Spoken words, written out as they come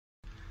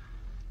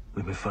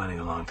We've been fighting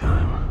a long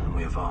time, and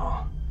we have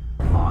all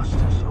lost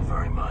so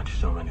very much,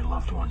 so many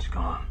loved ones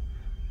gone.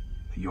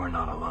 But you are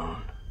not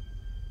alone.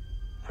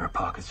 There are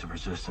pockets of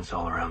resistance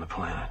all around the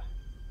planet.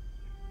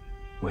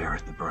 We are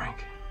at the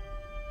brink.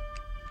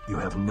 You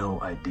have no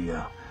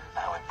idea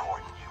how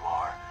important you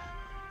are.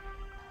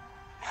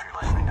 If you're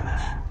listening to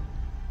this,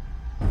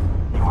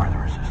 you are the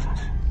resistance.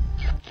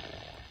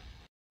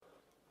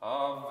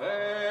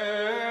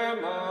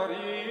 Ave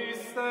Maria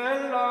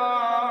Stella,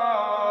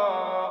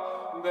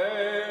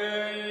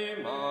 Dei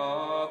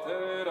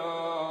Mater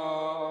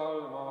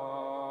Alma,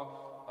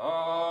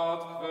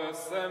 atque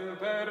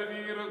semper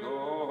Virgo,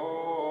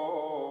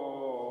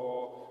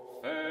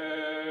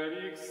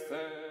 Felix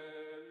te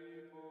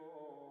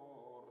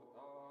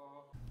porta.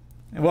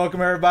 And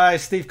welcome everybody,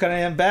 Steve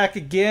Cunningham back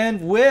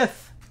again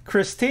with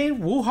Christine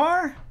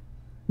Wohar?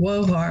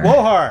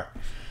 Wohar.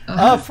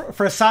 Of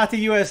Frassati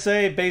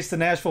USA, based in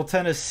Nashville,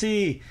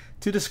 Tennessee,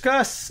 to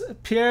discuss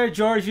Pier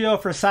Giorgio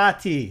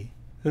Frassati,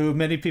 who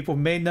many people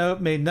may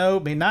not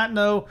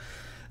know.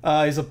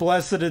 He's a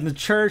blessed in the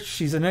church.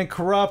 He's an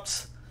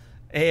incorrupt.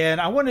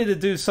 And I wanted to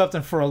do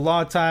something for a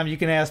long time. You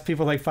can ask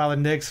people like Father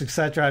Nix,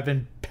 etc. I've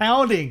been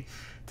pounding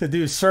to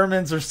do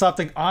sermons or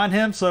something on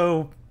him.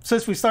 So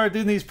since we started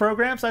doing these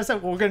programs, I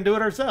said, well, we're going to do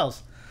it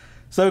ourselves.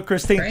 So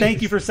Christine, Great.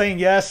 Thank you for saying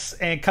yes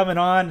and coming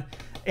on.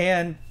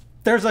 And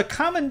there's a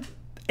common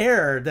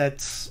error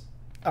that's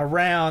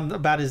around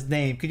about his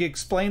name. Could you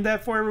explain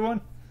that for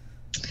everyone?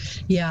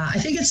 Yeah, I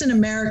think it's an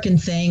American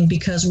thing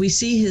because we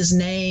see his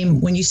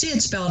name, when you see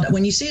it spelled,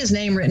 when you see his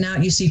name written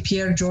out, you see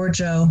Pier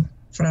Giorgio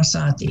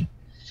Frassati.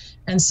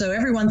 And so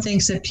everyone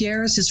thinks that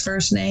Pier is his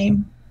first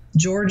name,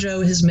 Giorgio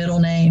his middle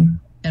name,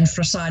 and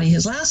Frassati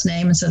his last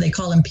name, and so they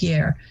call him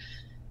Pier.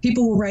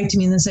 People will write to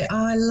me and they say,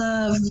 oh, I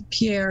love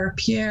Pier.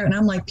 And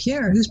I'm like,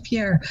 Pier, who's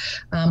Pier?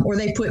 Or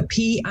they put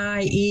Pierre,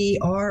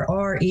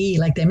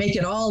 like they make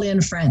it all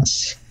in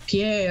French.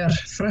 Pier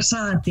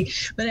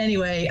Frassati. But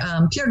anyway,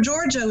 Pier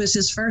Giorgio is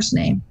his first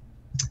name.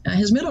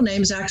 His middle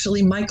name is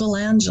actually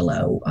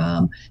Michelangelo.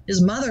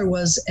 His mother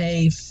was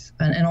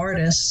an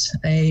artist,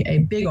 a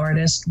big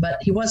artist, but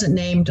he wasn't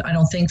named, I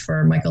don't think,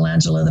 for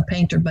Michelangelo the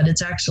painter, but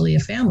it's actually a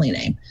family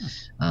name.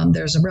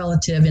 There's a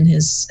relative in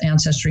his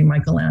ancestry,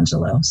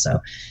 Michelangelo.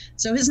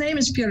 So his name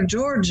is Pier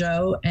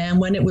Giorgio, and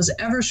when it was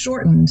ever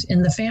shortened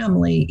in the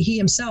family, he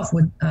himself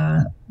would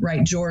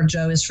write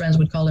Giorgio. His friends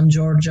would call him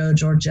Giorgio,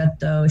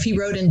 Giorgetto. If he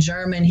wrote in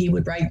German, he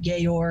would write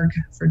Georg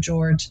for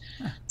George.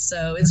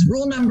 So it's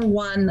rule number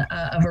one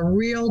of a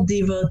real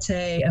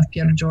devotee of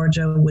Pier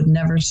Giorgio would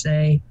never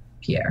say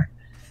Pierre.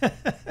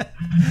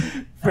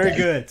 Very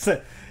good. So,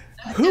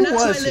 and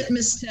that's my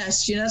litmus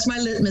test. That's my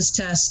litmus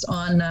test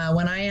on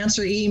when I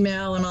answer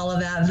email and all of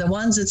that. The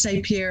ones that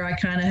say Pierre, I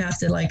kind of have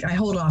to I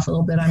hold off a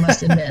little bit, I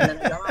must admit. And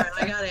I go, all right,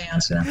 I got to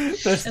answer them. And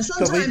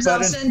sometimes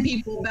I'll send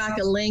people back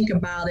a link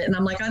about it. And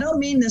I'm like, I don't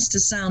mean this to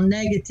sound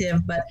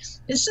negative, but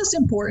it's just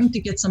important to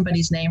get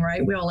somebody's name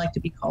right. We all like to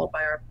be called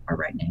by our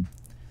right name.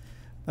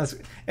 That's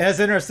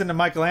interesting. The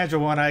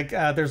Michelangelo one,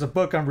 there's a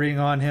book I'm reading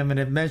on him, and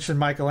it mentioned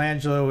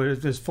Michelangelo,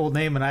 his full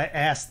name, and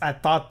I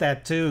thought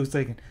that too,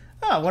 thinking,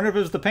 oh, I wonder if it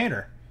was the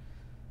painter.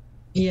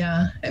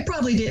 Yeah, it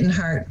probably didn't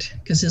hurt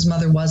because his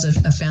mother was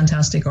a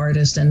fantastic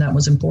artist, and that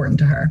was important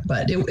to her.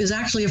 But it was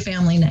actually a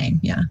family name,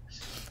 yeah.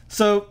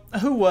 So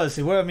who was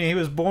he? Well, I mean, he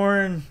was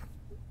born...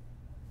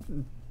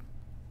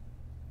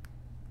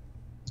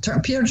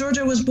 Pier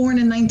Giorgio was born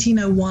in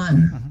 1901.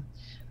 Mm-hmm.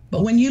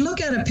 But when you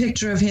look at a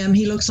picture of him,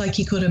 he looks like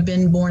he could have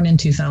been born in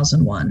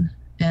 2001.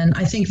 And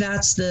I think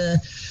that's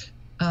the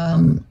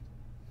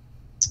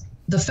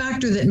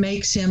factor that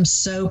makes him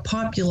so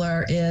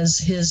popular is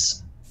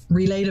his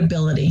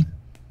relatability.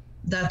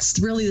 That's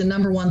really the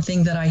number one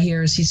thing that I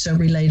hear is he's so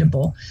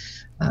relatable.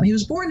 He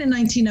was born in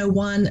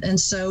 1901, and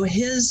so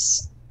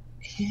his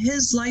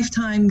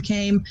lifetime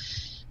came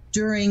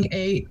during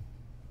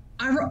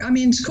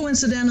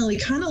coincidentally,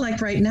 kind of like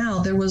right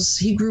now,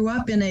 he grew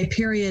up in a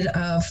period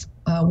of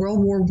World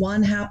War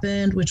I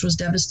happened, which was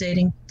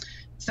devastating.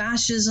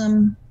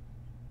 Fascism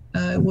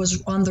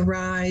was on the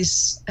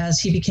rise as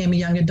he became a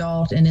young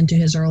adult and into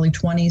his early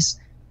 20s.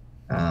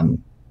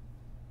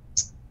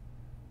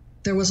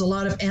 There was a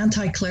lot of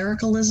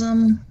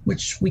anti-clericalism,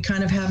 which we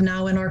kind of have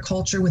now in our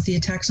culture with the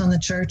attacks on the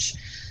church.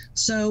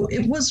 So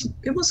it was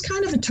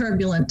kind of a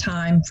turbulent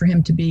time for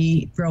him to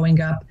be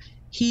growing up.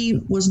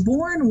 He was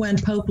born when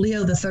Pope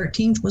Leo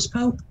XIII was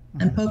Pope,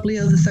 and Pope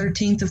Leo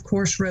XIII, of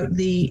course, wrote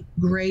the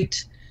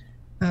great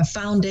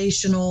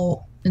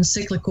foundational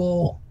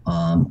encyclical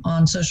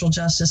on social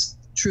justice,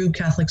 true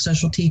Catholic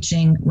social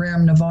teaching,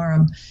 Rerum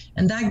Novarum,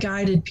 and that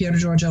guided Pier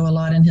Giorgio a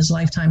lot in his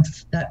lifetime,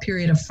 that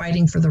period of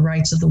fighting for the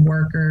rights of the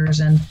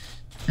workers and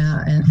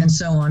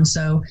so on.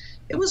 So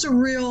it was a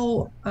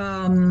real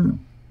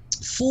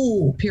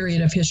full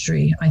period of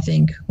history, I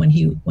think, when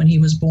he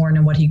was born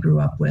and what he grew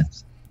up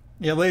with.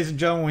 Yeah, ladies and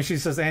gentlemen, when she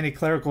says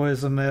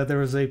anti-clericalism, there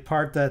was a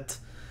part that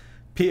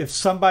if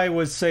somebody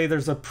would say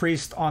there's a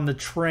priest on the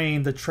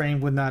train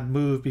would not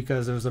move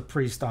because there was a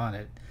priest on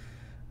it.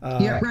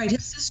 Yeah, right.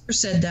 His sister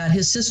said that.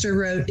 His sister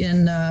wrote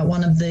in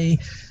one of the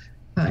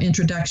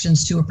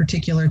introductions to a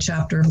particular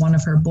chapter of one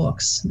of her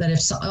books. That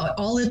if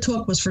all it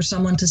took was for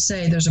someone to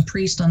say, "There's a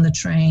priest on the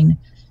train,"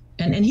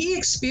 and he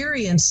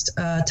experienced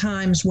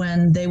times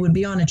when they would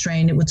be on a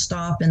train, it would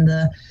stop, and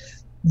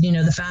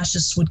the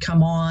fascists would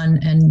come on,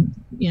 and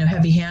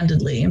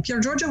heavy-handedly. And Pier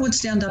Giorgio would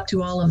stand up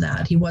to all of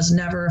that. He was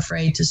never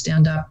afraid to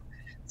stand up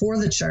for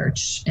the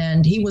church,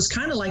 and he was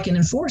kind of like an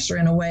enforcer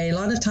in a way. A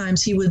lot of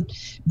times he would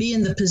be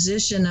in the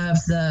position of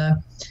the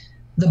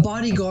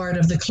bodyguard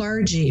of the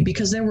clergy,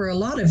 because there were a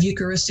lot of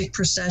Eucharistic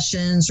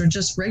processions or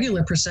just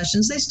regular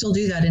processions. They still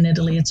do that in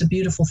Italy. It's a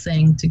beautiful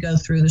thing to go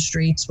through the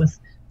streets with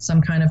some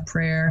kind of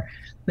prayer.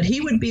 But he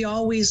would be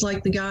always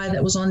like the guy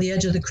that was on the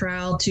edge of the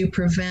crowd to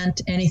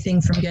prevent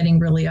anything from getting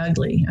really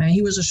ugly. I mean,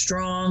 he was a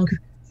strong,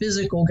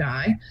 physical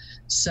guy.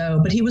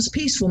 But he was a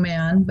peaceful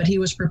man, but he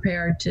was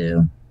prepared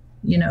to,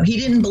 he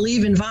didn't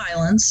believe in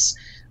violence,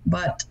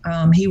 but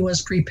he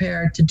was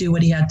prepared to do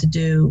what he had to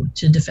do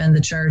to defend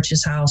the church,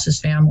 his house, his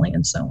family,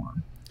 and so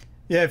on.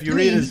 Yeah, if you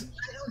read his...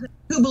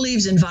 Who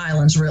believes in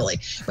violence, really?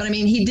 But I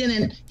mean,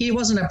 he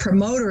wasn't a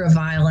promoter of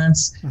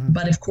violence,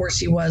 but of course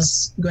he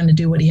was going to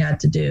do what he had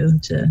to do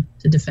to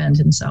defend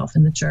himself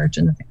and the church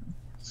and the family.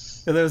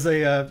 There was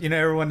a,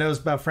 everyone knows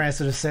about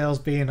Francis de Sales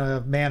being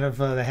a man of,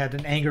 that had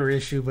an anger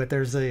issue, but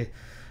there's a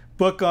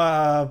book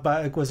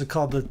by, was it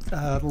called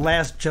The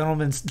Last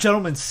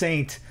Gentleman's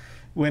Saint,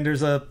 when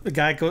there's a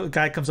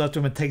guy comes up to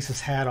him and takes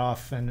his hat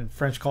off, and in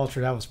French culture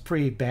that was a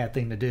pretty bad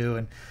thing to do,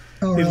 and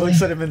he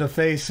looks at him in the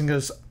face and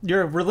goes,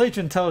 "Your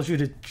religion tells you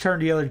to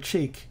turn the other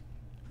cheek."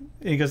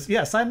 And he goes,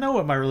 "Yes, I know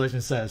what my religion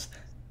says,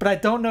 but I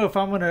don't know if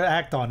I'm going to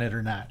act on it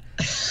or not."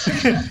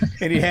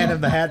 And he handed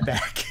him the hat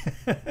back.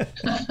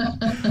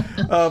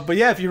 But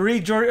yeah, if you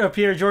read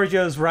Pier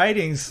Giorgio's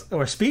writings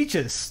or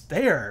speeches,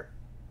 they're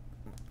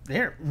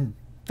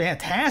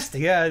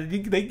fantastic. Yeah, they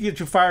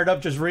get you fired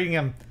up just reading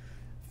them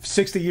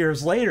 60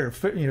 years later,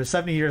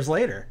 70 years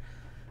later.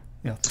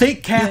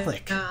 Think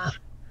Catholic.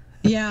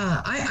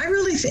 Yeah, I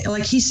really think,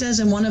 like he says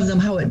in one of them,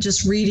 how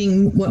just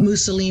reading what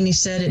Mussolini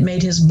said, it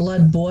made his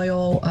blood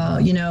boil.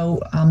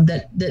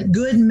 That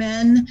good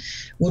men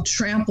will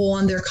trample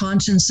on their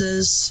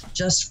consciences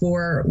just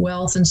for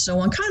wealth and so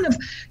on. Kind of,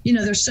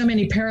 there's so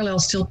many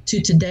parallels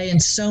to today in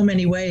so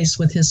many ways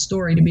with his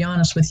story, to be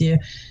honest with you.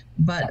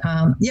 But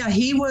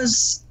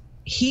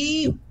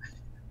he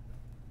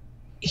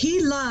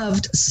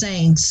loved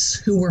saints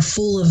who were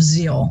full of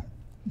zeal,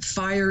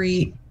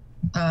 fiery,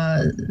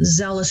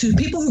 zealous,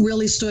 people who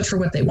really stood for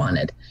what they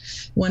wanted.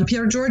 When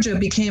Pier Giorgio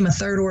became a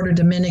third order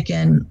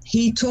Dominican,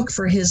 he took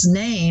for his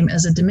name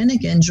as a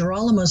Dominican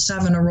Girolamo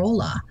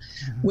Savonarola,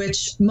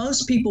 which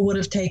most people would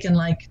have taken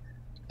like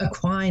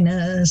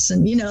Aquinas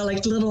and,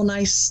 like little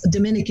nice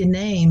Dominican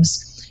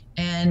names.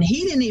 And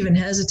he didn't even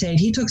hesitate.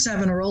 He took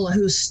Savonarola,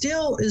 who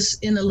still is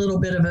in a little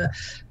bit of a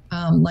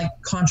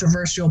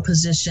controversial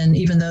position,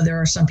 even though there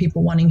are some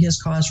people wanting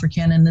his cause for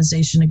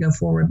canonization to go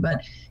forward.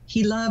 But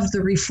he loved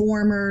the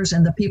reformers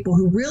and the people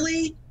who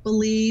really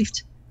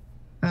believed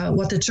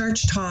what the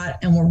church taught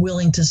and were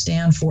willing to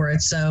stand for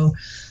it. So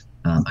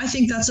I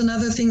think that's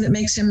another thing that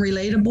makes him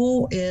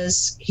relatable,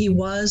 is he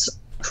was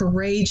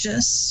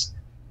courageous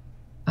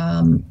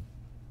in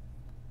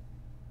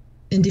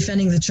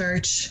defending the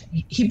church.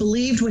 He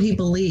believed what he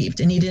believed,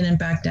 and he didn't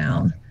back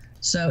down.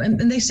 So,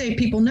 and they say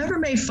people never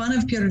made fun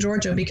of Pier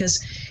Giorgio because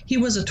he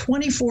was a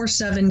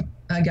 24/7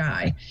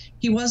 guy.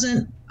 He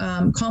wasn't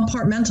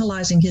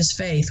compartmentalizing his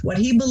faith. What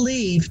he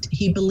believed,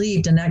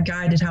 and that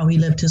guided how he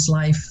lived his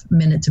life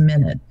minute to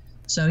minute.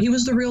 So he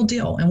was the real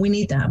deal, and we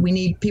need that. We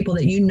need people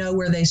that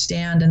where they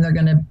stand, and they're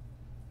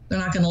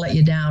not gonna let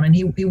you down. And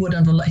he would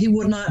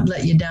not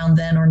let you down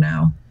then or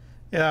now.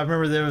 Yeah, I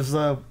remember there was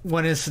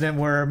one incident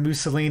where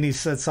Mussolini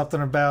said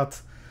something about,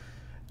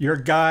 your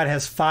God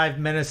has 5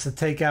 minutes to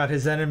take out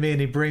his enemy,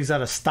 and he brings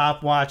out a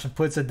stopwatch and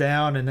puts it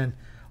down, and then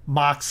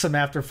mocks him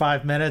after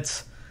 5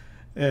 minutes.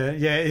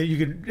 You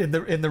can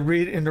in the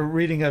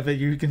reading of it,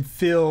 you can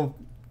feel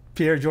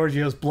Pier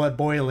Giorgio's blood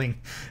boiling.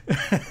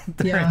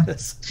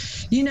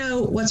 This.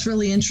 What's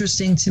really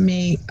interesting to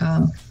me,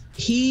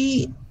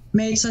 he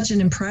made such an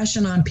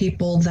impression on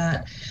people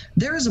that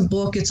there is a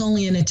book, it's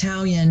only in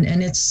Italian,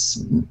 and it's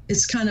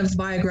kind of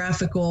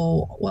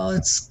biographical. Well,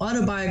 it's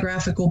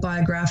biographical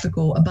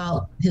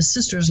about his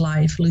sister's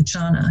life,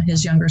 Luciana,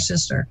 his younger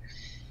sister.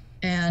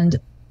 And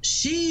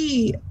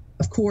she,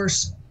 of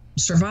course,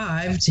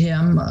 survived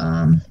him,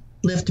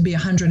 lived to be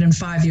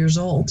 105 years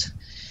old.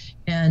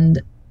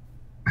 And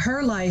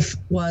her life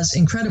was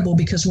incredible,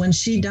 because when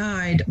she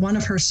died, one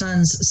of her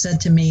sons said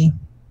to me,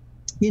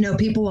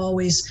 people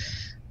always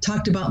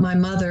talked about my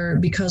mother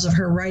because of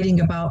her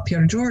writing about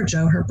Pier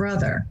Giorgio, her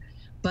brother.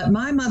 But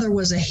my mother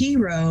was a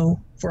hero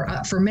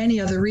for many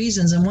other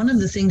reasons. And one of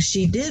the things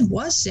she did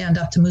was stand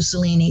up to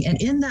Mussolini.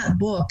 And in that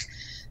book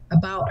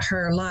about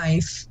her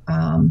life,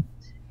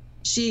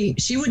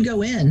 she would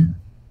go in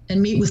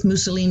and meet with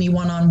Mussolini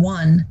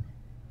one-on-one.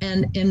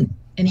 And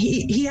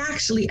he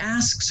actually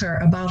asks her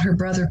about her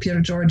brother,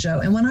 Pier Giorgio.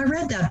 And when I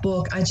read that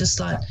book, I just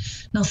thought,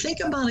 now think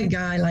about a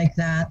guy like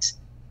that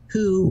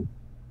who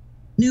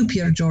knew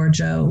Pier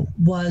Giorgio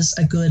was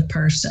a good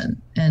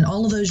person. And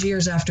all of those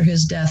years after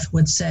his death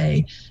would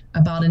say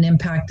about an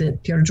impact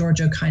that Pier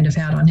Giorgio kind of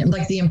had on him,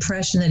 like the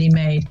impression that he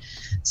made.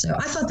 So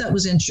I thought that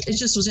was it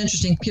just was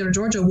interesting. Pier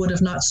Giorgio would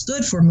have not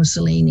stood for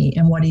Mussolini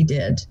and what he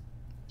did.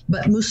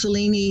 But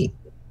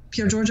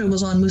Pier Giorgio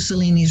was on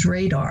Mussolini's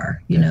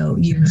radar,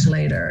 years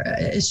later.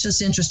 It's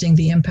just interesting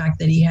the impact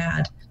that he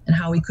had and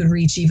how he could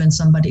reach even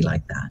somebody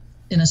like that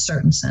in a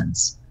certain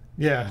sense.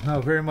 Yeah, no,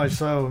 very much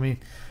so. I mean,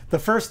 the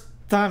first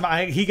time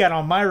he got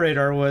on my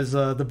radar was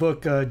the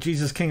book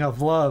Jesus King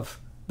of Love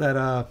that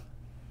I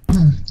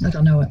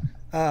don't know it.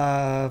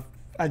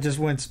 I just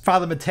went.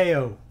 Father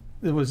Matteo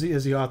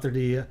is the author,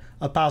 the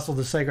Apostle of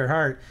the Sacred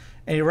Heart,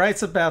 and he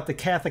writes about the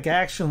Catholic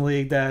Action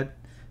League that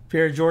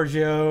Pier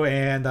Giorgio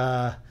and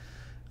the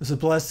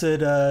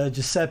Blessed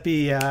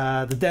Giuseppe,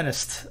 the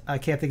dentist. I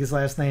can't think his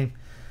last name.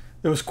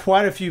 There was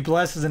quite a few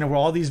blessings in it where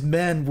all these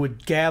men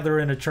would gather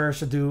in a church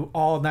to do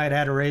all-night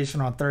adoration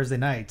on Thursday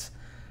nights.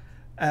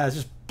 It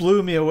just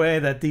blew me away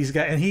that these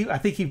guys, and I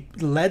think he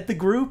led the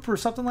group or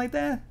something like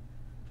that.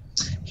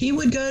 He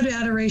would go to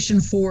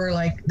adoration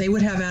they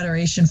would have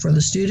adoration for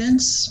the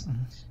students.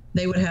 Mm-hmm.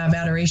 They would have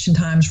adoration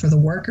times for the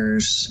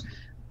workers.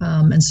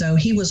 And so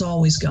he was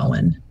always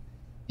going.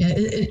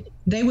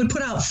 They would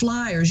put out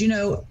flyers.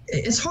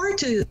 It's hard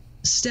to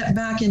step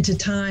back into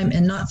time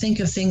and not think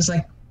of things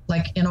like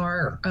in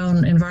our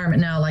own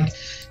environment now, like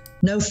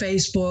no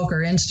Facebook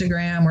or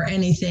Instagram or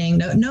anything,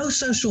 no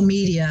social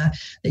media,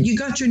 that you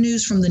got your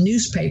news from the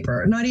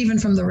newspaper, not even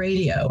from the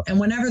radio. And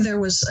whenever there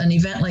was an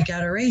event like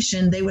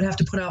adoration, they would have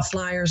to put out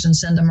flyers and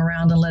send them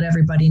around and let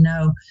everybody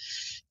know.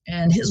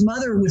 And his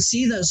mother would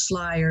see those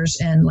flyers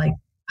and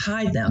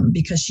hide them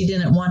because she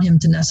didn't want him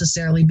to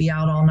necessarily be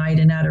out all night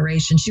in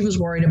adoration. She was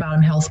worried about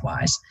him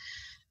health-wise.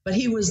 But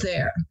he was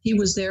there. He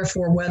was there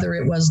for whether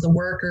it was the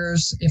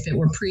workers, if it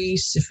were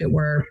priests, if it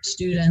were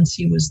students,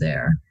 he was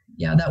there.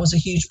 Yeah, that was a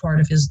huge part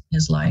of his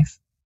life.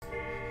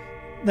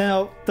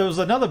 Now, there was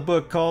another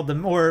book called,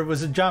 or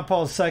was it John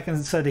Paul II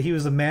that said that he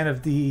was a man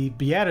of the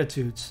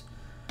Beatitudes?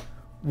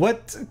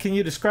 What can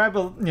you describe,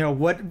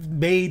 what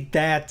made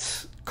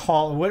that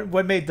call,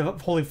 what made the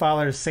Holy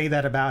Father say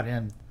that about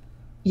him?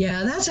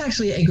 Yeah, that's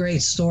actually a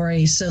great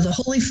story. So the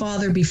Holy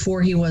Father,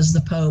 before he was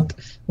the Pope,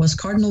 was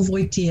Cardinal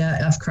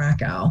Wojtyła of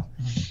Krakow.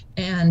 Mm-hmm.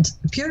 And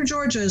Pier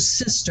Giorgio's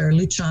sister,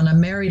 Luciana,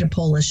 married a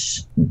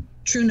Polish,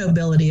 true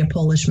nobility, a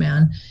Polish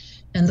man.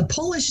 And the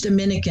Polish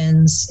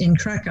Dominicans in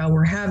Krakow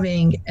were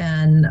having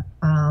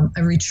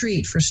a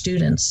retreat for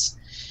students.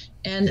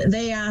 And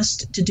they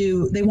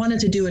wanted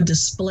to do a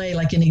display,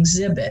 like an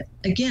exhibit,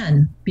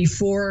 again,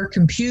 before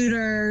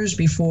computers,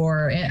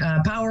 before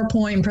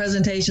PowerPoint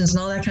presentations and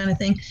all that kind of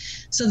thing.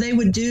 So they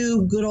would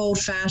do good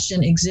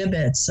old-fashioned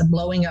exhibits of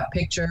blowing up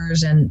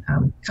pictures and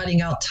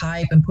cutting out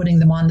type and putting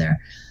them on there.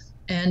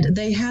 And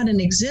they had an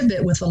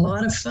exhibit with a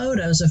lot of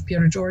photos of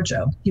Pier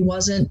Giorgio. He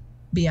wasn't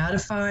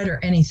beatified or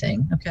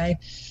anything, okay?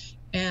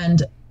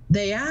 And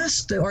they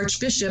asked the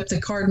Archbishop, the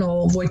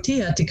Cardinal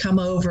Wojtyła, to come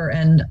over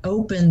and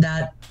open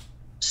that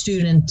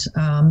student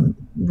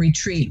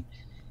retreat.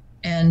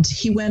 And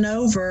he went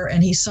over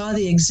and he saw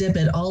the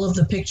exhibit, all of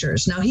the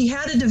pictures. Now, he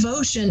had a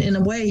devotion in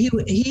a way.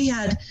 He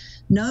had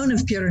known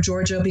of Pier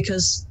Giorgio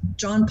because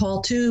John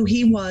Paul II,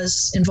 he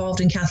was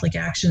involved in Catholic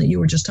Action that you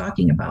were just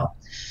talking about.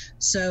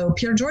 So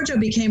Pier Giorgio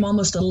became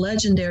almost a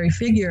legendary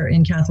figure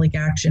in Catholic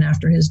Action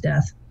after his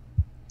death.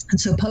 And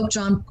so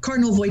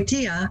Cardinal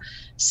Wojtyła,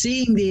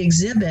 seeing the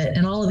exhibit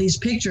and all of these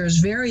pictures,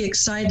 very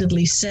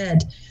excitedly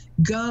said,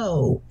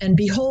 "Go and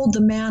behold the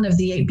man of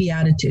the 8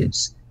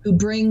 Beatitudes who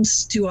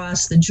brings to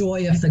us the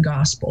joy of the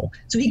gospel."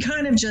 So he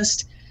kind of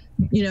just,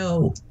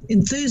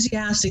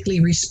 enthusiastically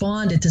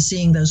responded to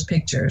seeing those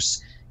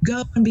pictures.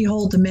 Go and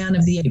behold the man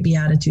of the 8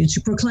 Beatitudes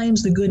who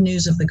proclaims the good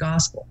news of the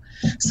gospel.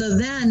 So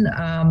then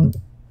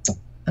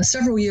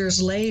several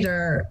years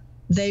later,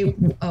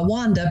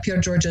 Wanda, Pier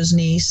Giorgio's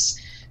niece,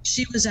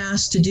 she was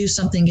asked to do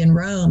something in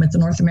Rome at the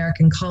North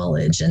American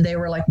College. And they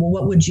were like, well,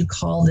 what would you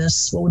call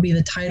this? What would be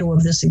the title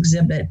of this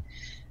exhibit?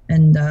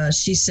 And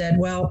she said,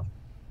 well,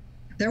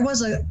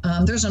 there's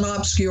an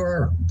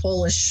obscure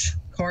Polish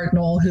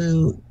cardinal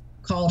who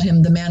called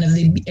him the man of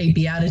the 8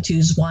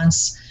 Beatitudes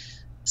once.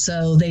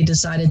 So they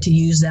decided to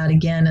use that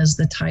again as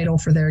the title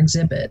for their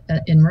exhibit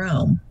in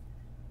Rome.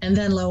 And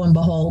then lo and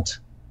behold,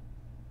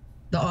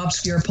 the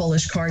obscure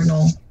Polish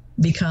cardinal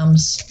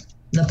becomes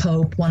the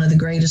Pope, one of the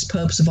greatest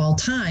popes of all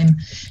time.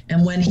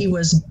 And when he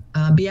was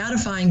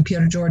beatifying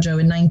Pier Giorgio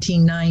in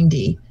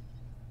 1990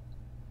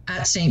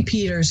 at St.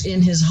 Peter's,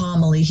 in his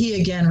homily,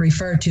 he again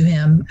referred to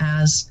him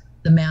as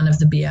the man of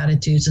the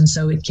Beatitudes. And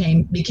so it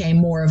became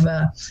more of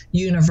a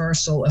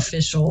universal,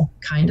 official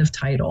kind of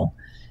title.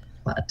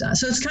 But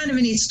so it's kind of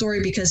a neat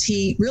story because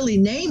he really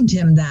named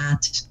him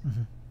that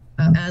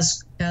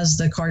as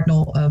the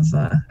Cardinal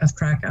of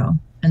Krakow.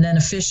 And then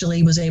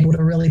officially was able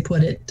to really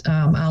put it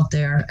out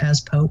there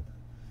as Pope.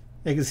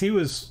 Yeah, because he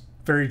was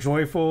very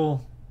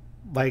joyful,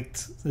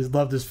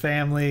 loved his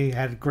family,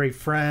 had great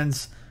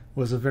friends,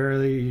 was a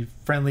very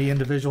friendly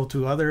individual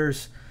to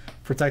others,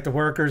 protect the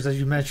workers, as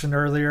you mentioned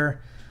earlier.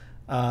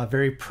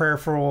 very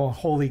prayerful,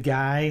 holy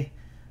guy.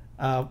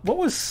 What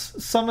was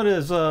some of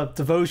his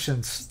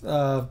devotions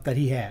that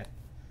he had?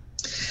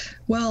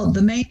 Well,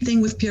 the main thing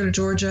with Pier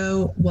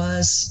Giorgio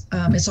was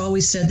it's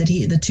always said that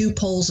the two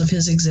poles of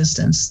his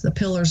existence, the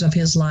pillars of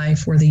his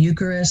life, were the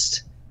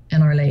Eucharist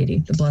and Our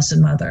Lady, the Blessed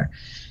Mother.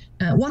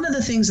 One of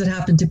the things that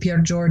happened to Pier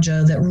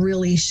Giorgio that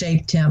really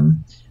shaped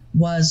him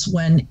was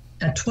when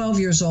at 12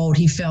 years old,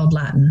 he failed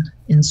Latin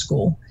in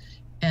school.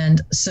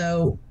 And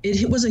so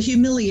it was a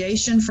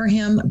humiliation for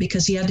him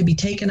because he had to be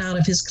taken out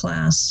of his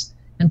class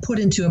and put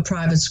into a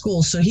private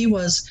school. So he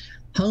was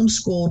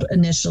homeschooled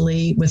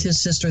initially with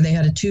his sister. They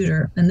had a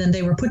tutor, and then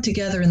they were put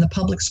together in the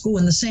public school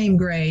in the same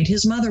grade.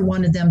 His mother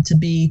wanted them to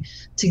be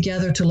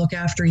together to look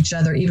after each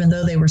other, even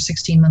though they were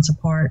 16 months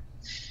apart.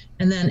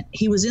 And then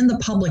he was in the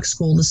public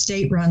school, the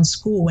state-run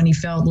school, when he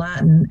failed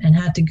Latin and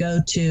had to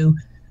go to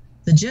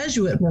the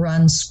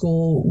Jesuit-run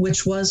school,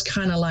 which was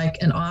kind of like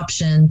an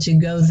option to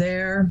go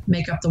there,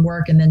 make up the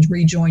work, and then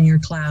rejoin your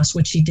class,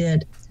 which he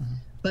did. Mm-hmm.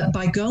 But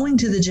by going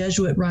to the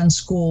Jesuit-run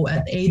school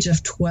at the age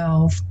of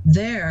 12,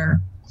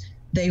 there,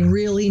 they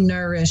really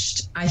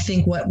nourished, I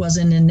think, what was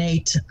an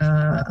innate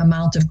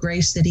amount of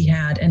grace that he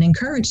had and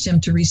encouraged him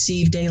to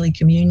receive daily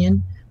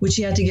communion, which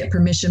he had to get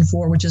permission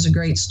for, which is a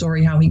great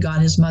story, how he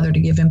got his mother to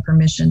give him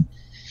permission.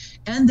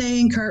 And they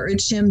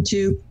encouraged him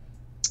to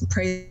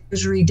pray the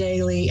rosary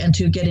daily and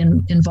to get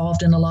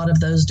involved in a lot of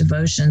those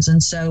devotions.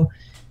 And so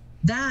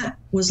that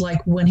was like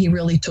when he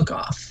really took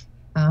off.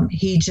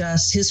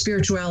 His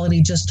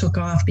spirituality just took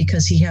off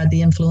because he had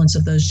the influence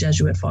of those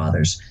Jesuit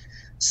fathers.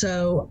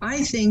 So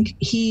I think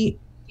he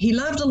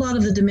loved a lot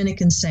of the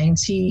Dominican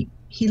saints. He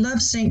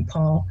loved St.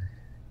 Paul.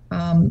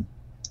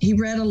 He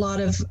read a lot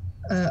of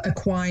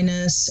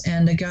Aquinas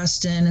and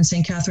Augustine and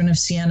St. Catherine of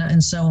Siena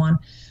and so on.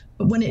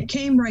 But when it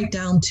came right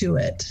down to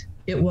it,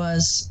 it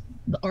was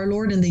our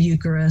Lord in the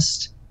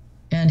Eucharist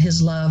and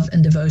his love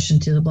and devotion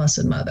to the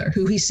Blessed Mother,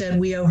 who he said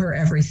we owe her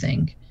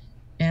everything.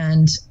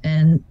 And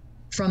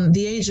from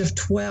the age of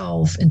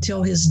 12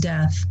 until his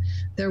death,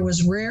 there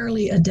was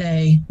rarely a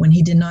day when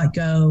he did not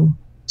go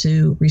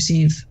to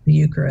receive the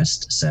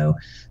Eucharist. So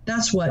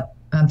that's what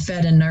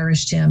fed and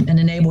nourished him and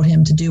enabled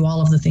him to do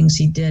all of the things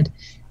he did.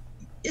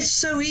 It's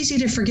so easy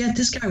to forget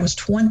this guy was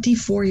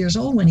 24 years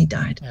old when he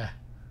died. Yeah.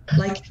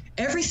 Like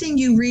everything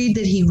you read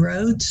that he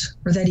wrote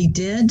or that he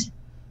did,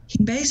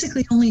 he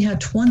basically only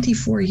had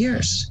 24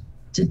 years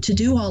to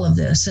do all of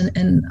this.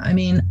 And I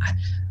mean,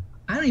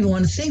 I don't even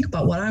want to think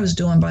about what I was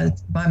doing by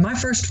my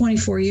first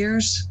 24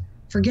 years.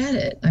 Forget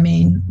it. I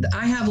mean,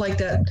 I have like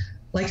that,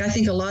 like I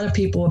think a lot of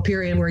people, a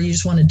period where you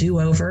just want to do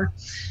over.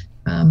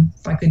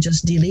 If I could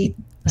just delete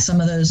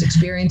some of those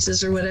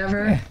experiences or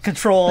whatever.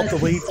 Control,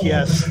 delete,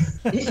 yes.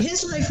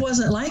 His life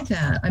wasn't like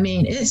that. I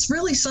mean, it's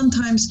really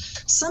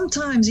sometimes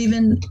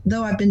even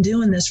though I've been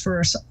doing this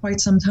for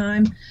quite some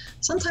time,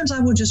 sometimes I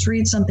will just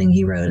read something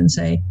he wrote and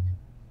say,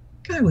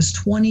 guy was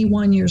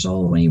 21 years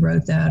old when he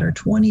wrote that, or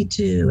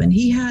 22, and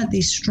he had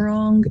these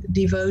strong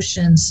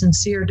devotions,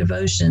 sincere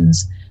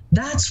devotions.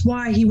 That's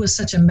why he was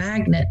such a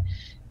magnet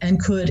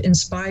and could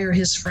inspire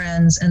his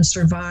friends and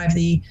survive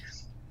the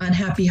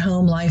unhappy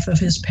home life of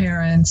his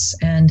parents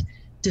and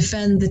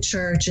defend the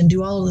church and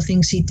do all of the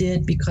things he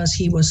did because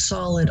he was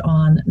solid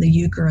on the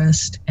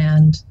Eucharist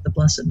and the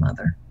Blessed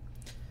Mother.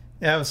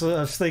 Yeah, I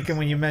was thinking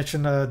when you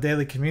mentioned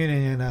daily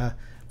communion and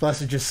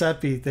Blessed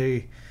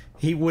Giuseppe,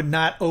 he would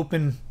not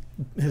open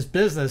his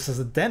business as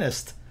a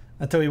dentist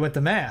until he went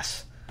to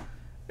Mass.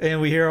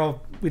 And we hear,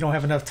 oh, we don't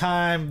have enough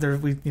time.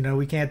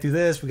 We can't do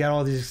this. We got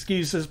all these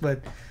excuses,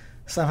 but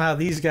somehow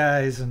these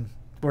guys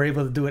were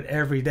able to do it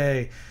every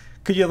day.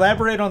 Could you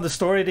elaborate on the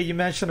story that you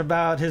mentioned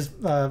about his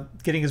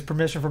getting his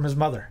permission from his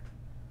mother?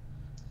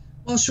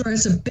 Well, sure. I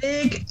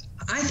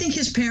think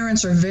his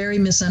parents are very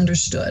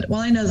misunderstood.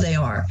 Well, I know they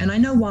are, and I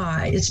know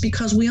why. It's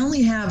because we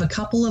only have a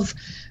couple of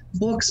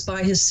books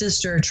by his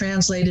sister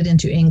translated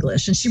into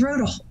English, and she wrote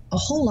a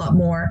whole lot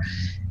more.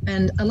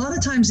 And a lot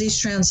of times these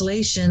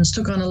translations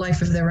took on a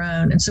life of their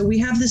own. And so we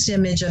have this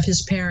image of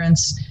his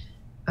parents,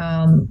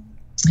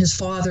 his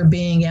father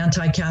being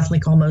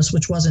anti-Catholic almost,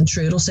 which wasn't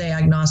true. It'll say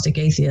agnostic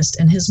atheist.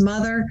 And his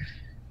mother,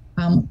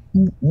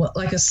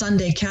 like a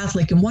Sunday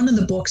Catholic. And one of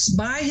the books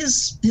by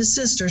his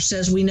sister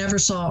says, we never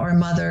saw our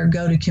mother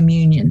go to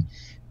communion.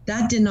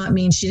 That did not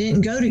mean she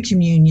didn't go to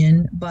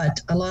communion,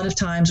 but a lot of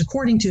times,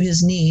 according to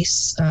his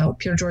niece,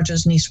 Pier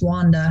Giorgio's niece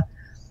Wanda,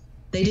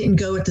 they didn't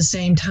go at the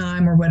same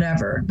time or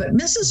whatever. But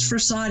Mrs.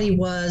 Frassati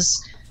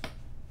was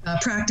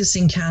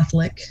practicing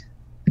Catholic.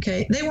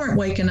 Okay, they weren't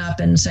waking up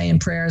and saying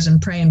prayers and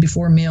praying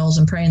before meals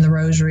and praying the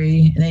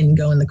rosary, and they didn't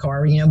go in the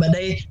car, but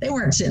they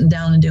weren't sitting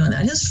down and doing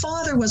that. His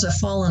father was a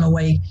fallen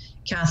away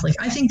Catholic.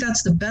 I think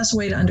that's the best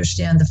way to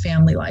understand the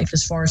family life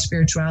as far as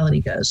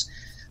spirituality goes.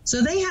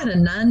 So they had a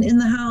nun in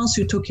the house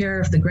who took care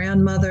of the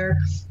grandmother.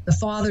 The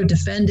father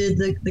defended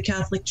the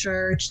Catholic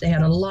Church. They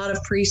had a lot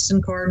of priests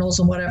and cardinals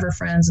and whatever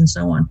friends and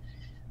so on.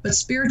 But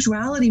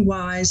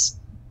spirituality-wise,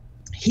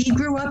 he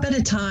grew up at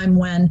a time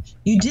when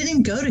you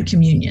didn't go to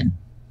communion.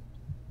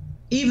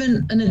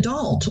 Even an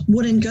adult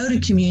wouldn't go to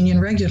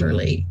communion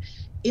regularly.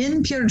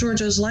 in Pier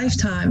Giorgio's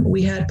lifetime,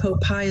 we had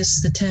Pope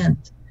Pius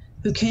X,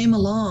 who came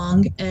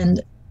along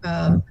and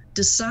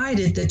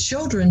decided that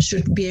children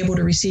should be able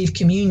to receive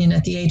communion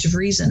at the age of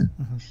reason.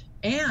 Mm-hmm.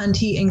 And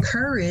he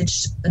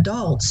encouraged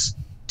adults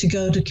to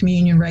go to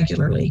communion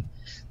regularly.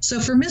 So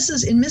in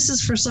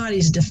Mrs.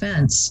 Frassati's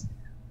defense,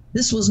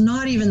 this was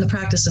not even the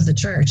practice of the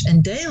church.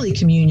 And daily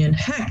communion,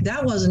 heck,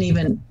 that wasn't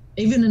even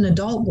an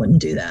adult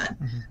wouldn't do that.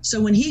 Mm-hmm.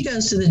 So when he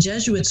goes to the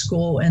Jesuit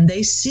school and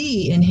they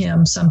see in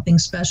him something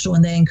special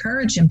and they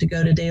encourage him to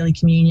go to daily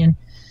communion,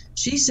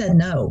 she said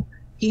no.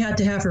 He had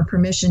to have her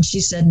permission. She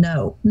said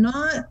no,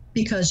 not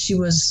because she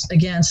was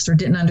against or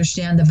didn't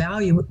understand the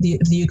value of the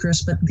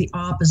Eucharist, but the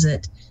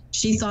opposite.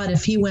 She thought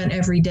if he went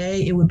every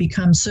day, it would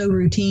become so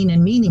routine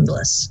and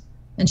meaningless.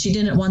 And she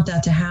didn't want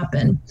that to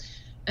happen.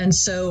 And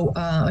so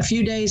a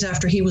few days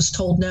after he was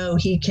told no,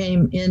 he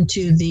came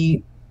into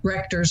the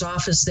rector's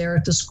office there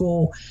at the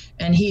school,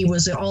 and he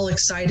was all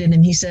excited,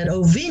 and he said,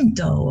 "Ho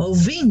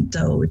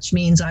vinto," which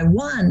means I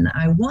won.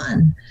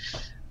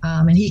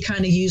 And he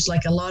kind of used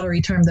like a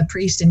lottery term, the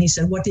priest, and he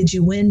said, "What did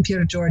you win,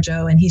 Pier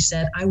Giorgio?" And he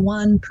said, "I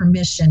won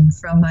permission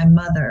from my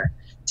mother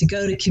to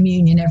go to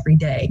communion every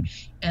day."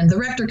 And the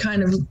rector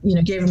kind of,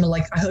 gave him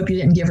I hope you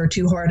didn't give her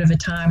too hard of a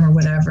time or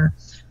whatever.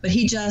 But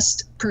he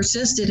just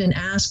persisted in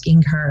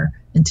asking her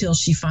until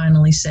she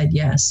finally said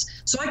yes.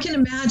 So I can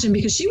imagine,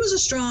 because she was a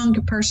strong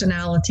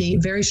personality,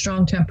 very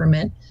strong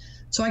temperament.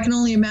 So I can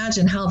only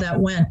imagine how that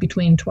went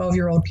between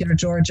 12-year-old Pier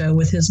Giorgio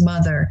with his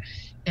mother.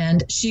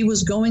 And she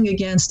was going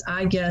against,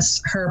 I guess,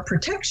 her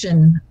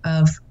protection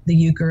of the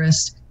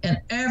Eucharist and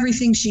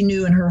everything she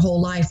knew in her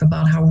whole life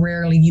about how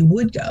rarely you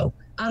would go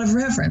out of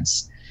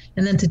reverence.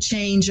 And then to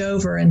change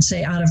over and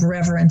say out of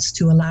reverence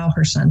to allow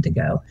her son to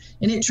go.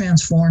 And it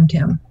transformed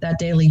him. That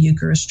daily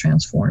Eucharist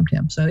transformed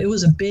him. So it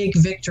was a big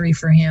victory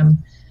for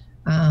him,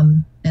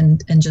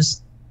 and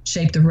just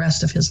shaped the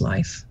rest of his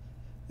life.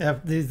 Yeah,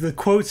 the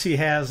quotes he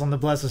has on the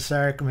Blessed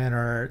Sacrament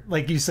are,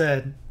 like you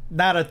said,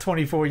 not a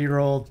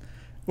 24-year-old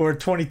or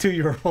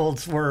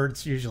 22-year-old's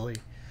words usually.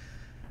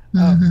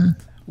 Mm-hmm.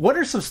 What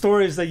are some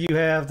stories that you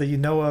have that you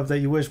know of that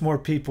you wish more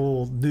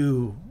people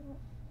knew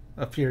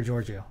of Pier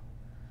Giorgio?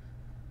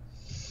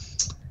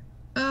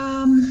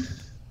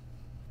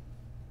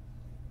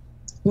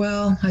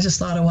 Well, I just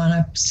thought of one.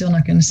 I'm still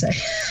not going to say.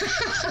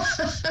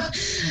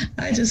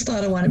 I just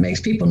thought of one. It makes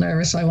people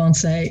nervous, so I won't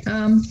say.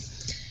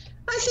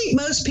 I think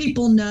most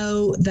people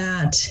know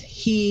that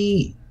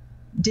he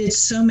did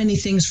so many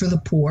things for the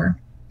poor,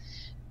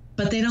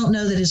 but they don't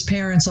know that his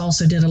parents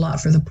also did a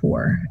lot for the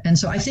poor. And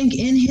so I think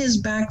in his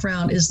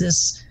background is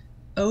this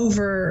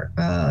over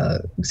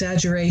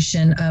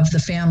exaggeration of the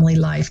family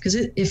life. Because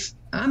if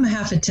I'm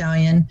half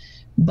Italian,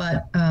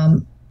 but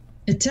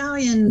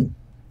Italian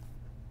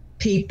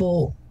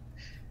people,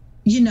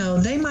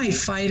 they might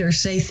fight or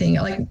say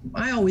things. Like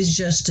I always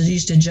just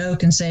used to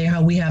joke and say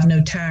how we have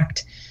no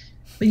tact,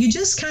 but you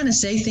just kind of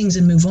say things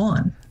and move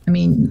on. I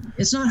mean,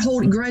 it's not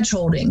grudge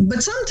holding.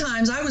 But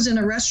sometimes I was in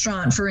a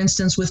restaurant, for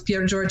instance, with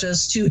Pier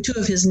Giorgio's two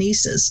of his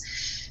nieces,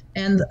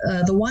 and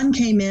the one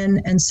came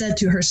in and said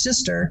to her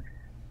sister,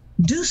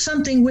 "Do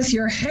something with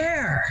your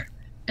hair."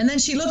 And then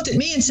she looked at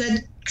me and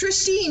said,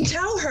 "Christine,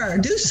 tell her,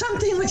 do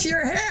something with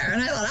your hair."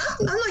 And I thought,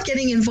 I'm not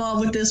getting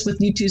involved with this with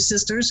you two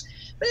sisters.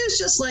 But it was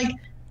just like,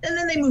 and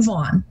then they move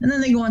on, and then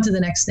they go on to the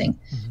next thing.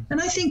 Mm-hmm.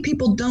 And I think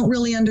people don't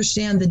really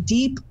understand the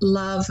deep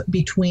love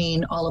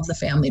between all of the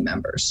family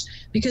members.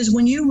 Because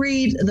when you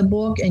read the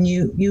book and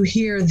you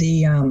hear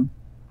the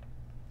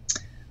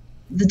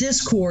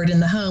discord in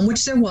the home,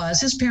 which there was,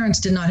 his parents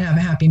did not have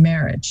a happy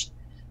marriage.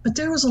 But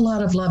there was a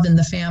lot of love in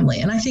the family.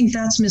 And I think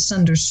that's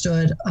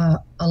misunderstood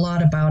a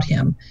lot about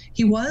him.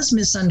 He was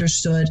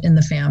misunderstood in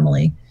the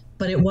family,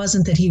 but it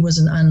wasn't that he was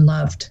an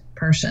unloved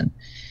person.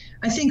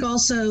 I think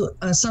also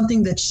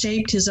something that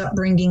shaped his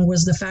upbringing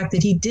was the fact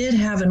that he did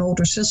have an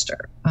older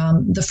sister.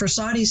 The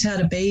Frassatis had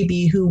a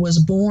baby who was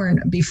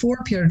born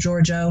before Pier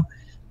Giorgio,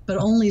 but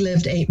only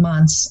lived 8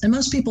 months. And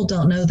most people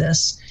don't know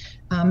this.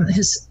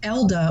 His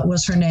Elda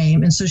was her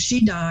name. And so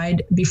she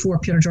died before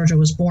Pier Giorgio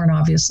was born,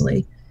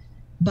 obviously.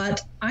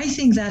 But I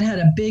think that had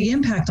a big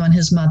impact on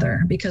his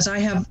mother, because I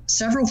have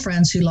several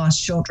friends who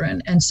lost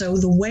children. And so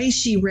the way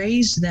she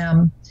raised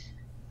them,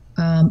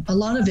 a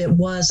lot of it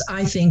was,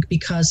 I think,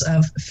 because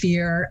of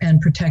fear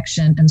and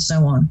protection and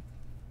so on.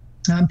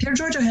 Pier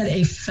Giorgio had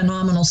a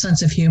phenomenal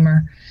sense of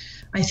humor.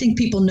 I think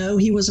people know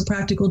he was a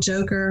practical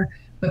joker,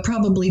 but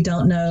probably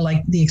don't know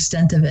the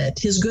extent of it.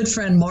 His good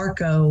friend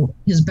Marco,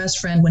 his best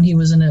friend when he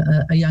was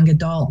a young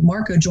adult,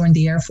 Marco joined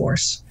the Air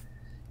Force.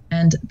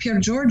 And Pier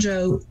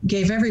Giorgio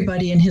gave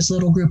everybody in his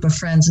little group of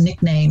friends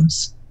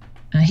nicknames.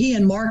 He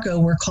and Marco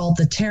were called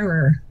the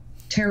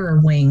Terror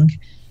Wing.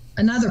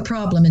 Another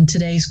problem in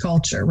today's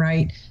culture,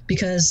 right?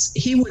 Because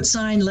he would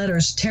sign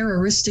letters,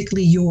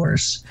 "Terroristically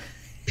yours,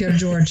 Pier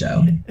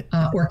Giorgio,"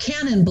 or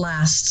 "Cannon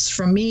blasts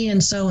from me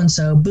and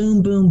so,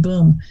 boom, boom,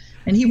 boom."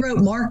 And he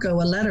wrote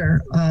Marco a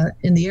letter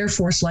in the Air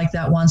Force like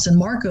that once. And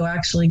Marco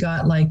actually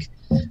got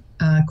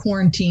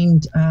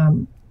quarantined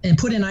and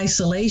put in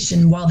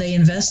isolation while they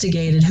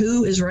investigated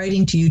who is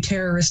writing to you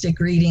terroristic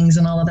greetings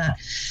and all of that.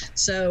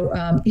 So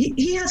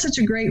he had such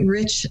a great,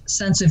 rich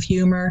sense of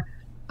humor.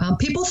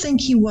 People think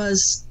he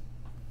was,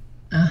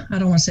 I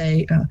don't want to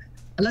say,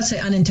 let's say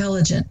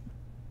unintelligent.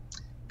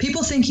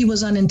 People think he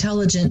was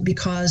unintelligent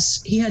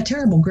because he had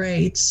terrible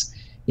grades.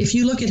 If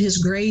you look at his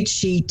grade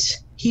sheet,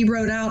 he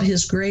wrote out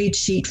his grade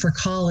sheet for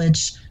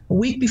college a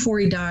week before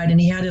he died, and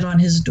he had it on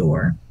his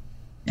door.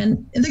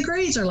 And the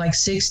grades are like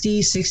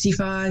 60,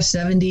 65,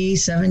 70,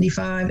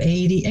 75,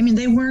 80. I mean,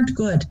 they weren't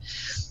good.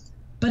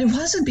 But it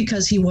wasn't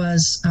because he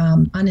was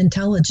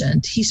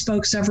unintelligent. He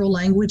spoke several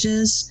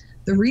languages.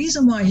 The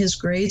reason why his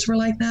grades were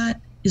like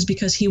that is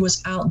because he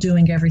was out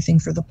doing everything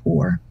for the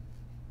poor.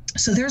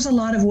 So there's a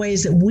lot of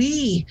ways that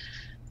we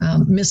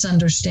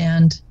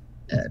misunderstand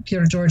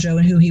Pier Giorgio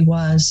and who he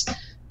was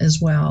as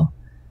well.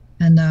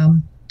 And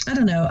I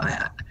don't know,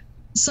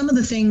 some of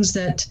the things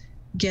that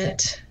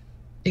get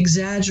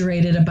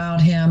exaggerated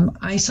about him,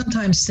 I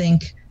sometimes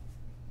think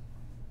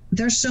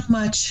there's so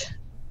much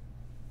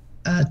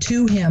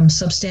to him,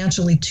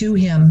 substantially to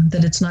him,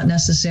 that it's not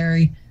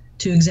necessary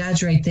to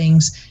exaggerate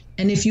things.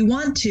 And if you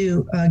want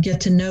to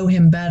get to know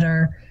him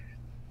better,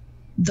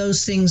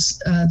 those things,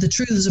 the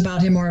truths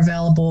about him are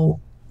available,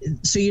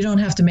 so you don't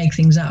have to make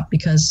things up,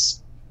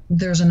 because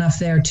there's enough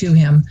there to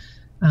him.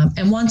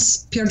 And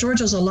once, Pier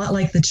Giorgio's a lot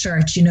like the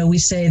church. You know, we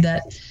say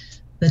that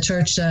the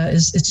church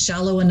it's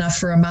shallow enough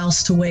for a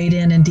mouse to wade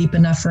in and deep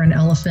enough for an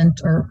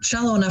elephant, or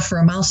shallow enough for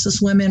a mouse to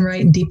swim in,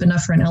 right, and deep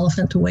enough for an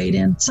elephant to wade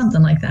in,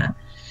 something like that.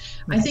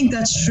 I think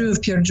that's true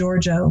of Pier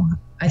Giorgio.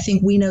 I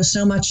think we know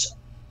so much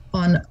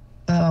on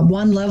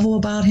one level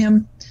about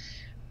him,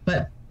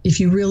 but if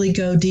you really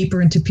go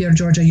deeper into Pier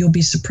Giorgio, you'll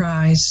be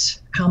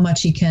surprised how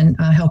much he can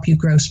help you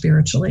grow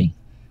spiritually.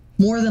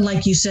 More than,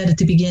 like you said at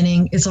the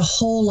beginning, it's a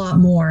whole lot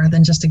more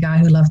than just a guy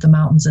who loved the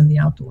mountains and the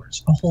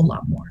outdoors, a whole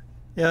lot more.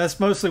 Yeah, that's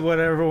mostly what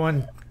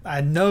everyone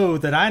I know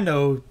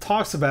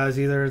talks about, is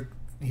either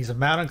he's a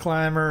mountain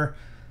climber,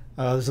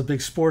 there's a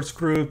big sports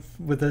group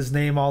with his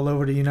name all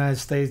over the United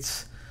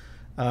States,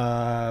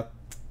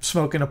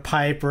 smoking a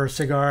pipe or a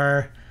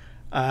cigar,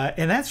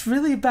 and that's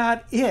really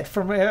about it.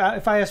 From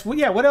if I ask, well,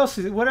 yeah, what else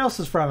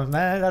is from him?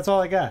 That's all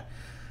I got.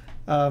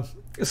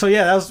 So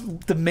yeah, that was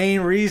the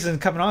main reason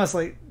coming on. It's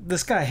like,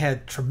 this guy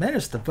had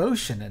tremendous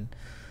devotion and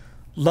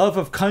love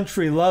of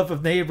country, love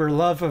of neighbor,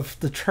 love of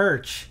the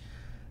church,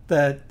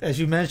 that, as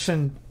you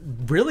mentioned,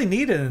 really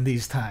needed in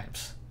these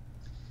times.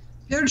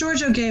 Pier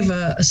Giorgio gave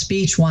a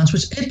speech once,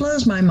 which it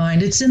blows my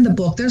mind. It's in the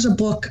book. There's a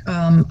book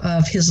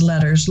of his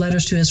letters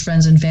to his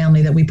friends and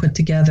family that we put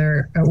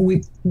together.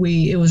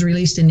 It was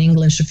released in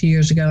English a few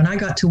years ago, and I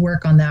got to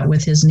work on that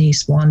with his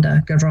niece,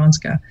 Wanda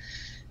Gawronska.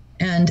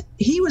 And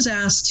he was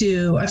asked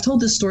to, I've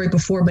told this story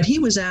before, but he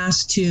was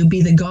asked to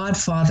be the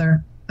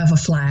godfather of a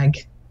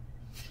flag.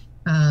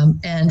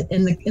 And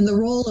in the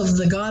role of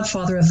the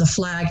godfather of the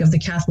flag of the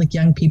Catholic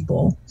young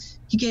people,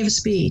 he gave a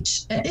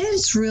speech. And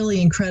it's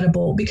really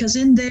incredible, because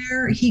in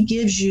there he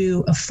gives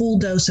you a full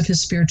dose of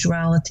his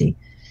spirituality.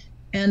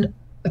 And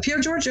Pier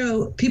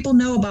Giorgio, people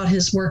know about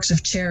his works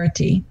of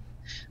charity,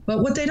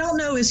 but what they don't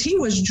know is he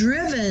was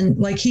driven,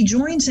 like he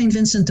joined St.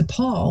 Vincent de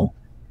Paul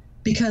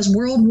because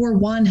World War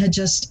I had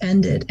just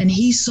ended, and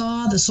he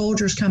saw the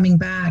soldiers coming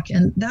back,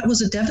 and that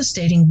was a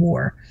devastating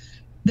war.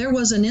 There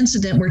was an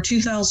incident where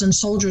 2,000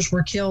 soldiers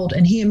were killed,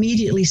 and he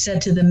immediately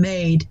said to the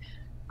maid,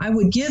 "I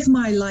would give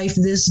my life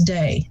this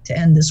day to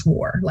end this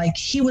war." Like,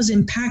 he was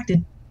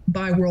impacted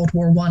by World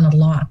War I a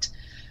lot.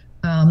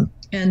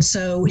 And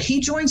so he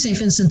joined St.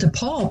 Vincent de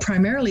Paul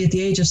primarily at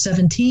the age of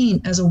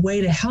 17 as a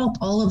way to help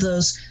all of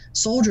those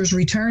soldiers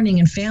returning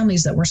and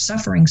families that were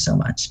suffering so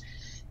much.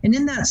 And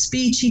in that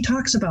speech, he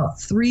talks about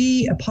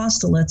 3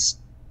 apostolates.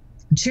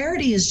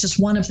 Charity is just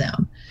one of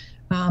them.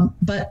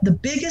 But the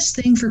biggest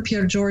thing for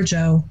Pier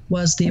Giorgio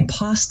was the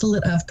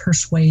apostolate of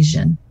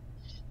persuasion.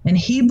 And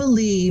he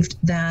believed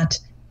that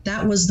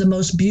that was the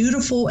most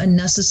beautiful and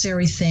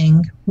necessary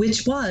thing,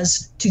 which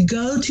was to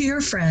go to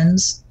your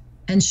friends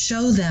and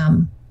show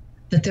them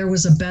that there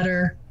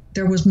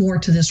was more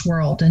to this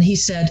world. And he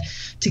said,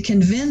 to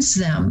convince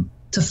them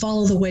to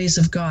follow the ways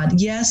of God.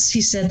 Yes,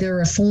 he said, there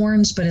are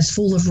thorns, but it's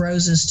full of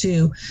roses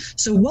too.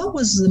 So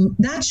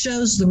that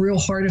shows the real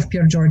heart of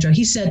Pier Giorgio.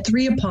 He said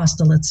 3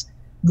 apostolates,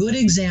 good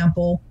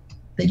example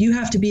that you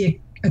have to be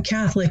a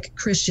Catholic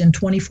Christian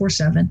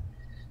 24/7.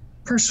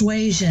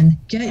 Persuasion,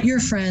 get your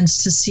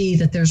friends to see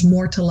that there's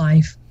more to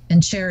life,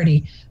 and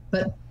charity.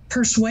 But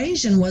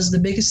persuasion was the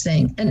biggest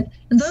thing. And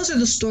those are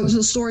the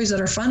stories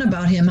that are fun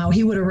about him, how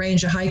he would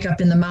arrange a hike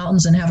up in the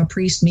mountains and have a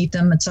priest meet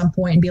them at some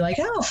point and be like,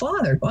 "Oh,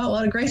 Father, wow,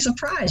 what a great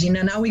surprise.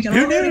 Now we can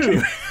all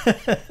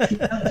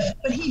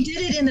But he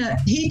did it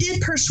he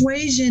did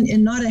persuasion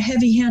in not a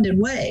heavy-handed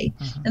way.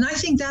 Mm-hmm. And I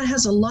think that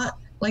has a lot,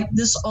 like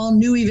this all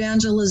new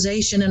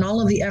evangelization and all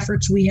of the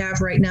efforts we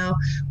have right now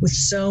with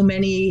so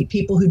many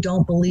people who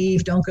don't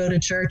believe, don't go to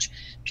church.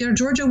 Pier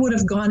Giorgio would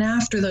have gone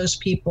after those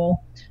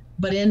people,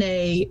 but in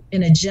a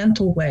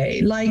gentle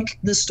way, like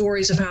the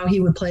stories of how he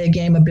would play a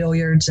game of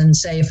billiards and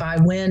say, if I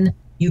win,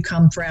 you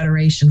come for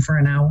adoration for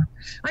an hour.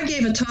 I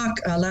gave a talk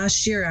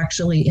last year,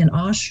 actually, in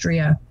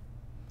Austria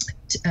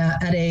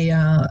at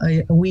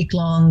a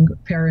week-long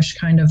parish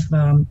kind of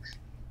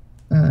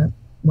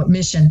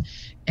mission.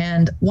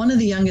 And one of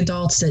the young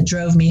adults that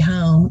drove me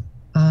home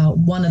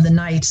one of the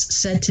nights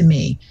said to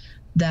me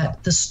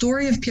that the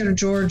story of Pier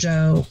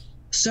Giorgio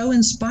so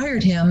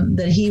inspired him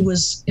that he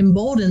was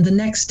emboldened the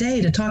next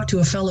day to talk to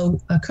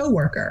a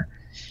coworker.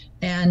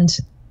 And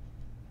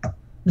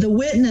the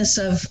witness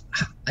of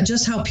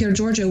just how Pier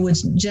Giorgio would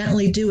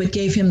gently do it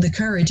gave him the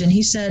courage. And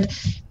he said,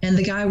 and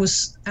the guy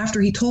was,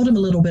 after he told him a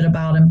little bit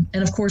about him,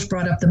 and of course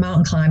brought up the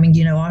mountain climbing,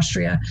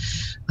 Austria,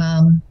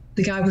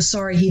 the guy was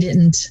sorry he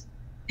didn't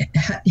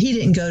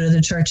go to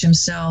the church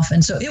himself.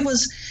 And so it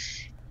was,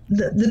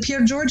 the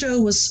Pier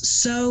Giorgio was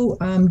so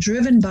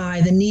driven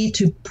by the need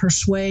to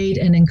persuade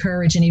and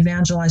encourage and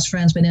evangelize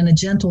friends, but in a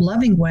gentle,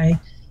 loving way.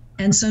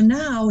 And so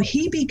now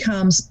he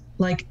becomes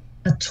like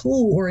a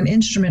tool or an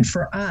instrument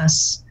for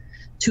us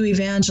to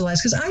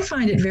evangelize, because I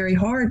find it very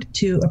hard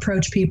to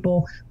approach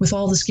people with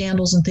all the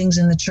scandals and things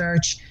in the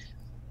church.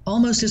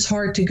 Almost as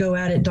hard to go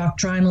at it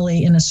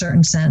doctrinally in a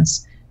certain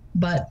sense,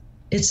 but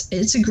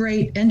it's a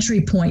great entry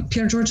point.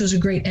 Pier Giorgio is a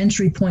great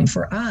entry point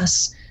for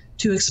us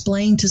to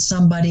explain to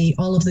somebody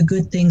all of the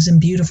good things and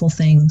beautiful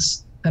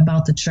things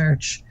about the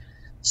church.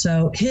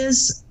 So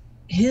his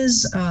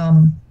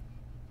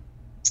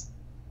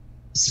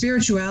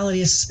spirituality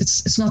is,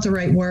 it's not the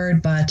right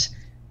word, but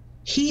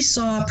he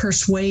saw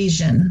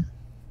persuasion,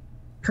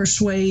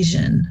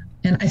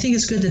 and I think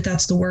it's good that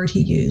that's the word he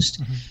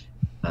used.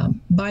 Mm-hmm.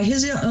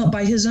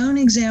 By his own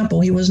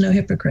example, he was no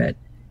hypocrite,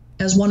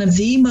 as one of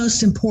the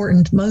most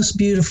important, most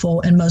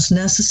beautiful, and most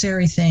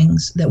necessary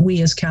things that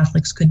we as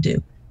Catholics could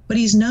do. But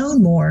he's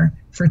known more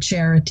for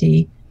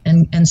charity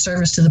and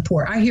service to the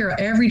poor. I hear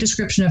every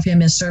description of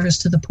him as service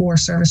to the poor,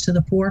 service to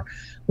the poor.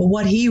 Well,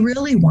 what he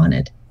really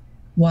wanted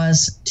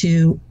was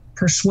to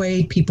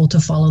persuade people to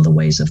follow the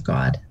ways of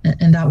God.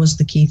 And that was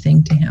the key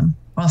thing to him,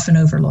 often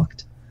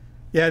overlooked.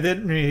 Yeah,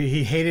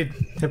 he hated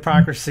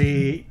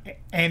hypocrisy,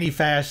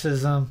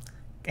 anti-fascism,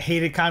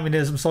 hated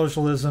communism,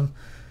 socialism.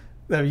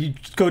 You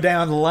go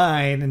down the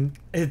line, and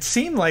it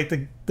seemed like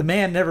the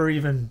man never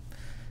even,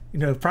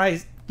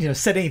 probably,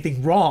 said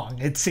anything wrong.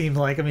 It seemed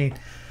like, I mean,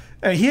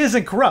 he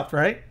isn't corrupt,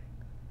 right?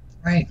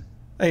 Right.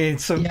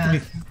 Yeah.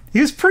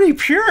 He was pretty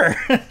pure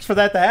for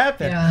that to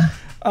happen.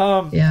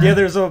 Yeah.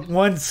 There's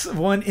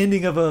one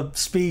ending of a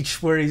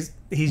speech where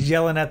he's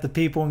yelling at the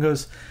people and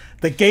goes,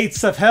 "The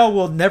gates of hell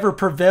will never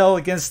prevail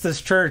against this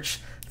church.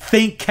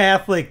 Think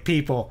Catholic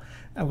people."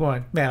 I'm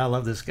going, man, I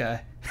love this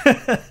guy.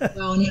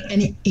 Well,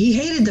 and he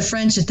hated the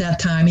French at that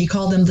time. He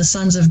called them the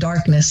sons of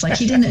darkness. Like,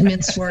 he didn't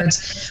mince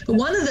words. But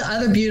one of the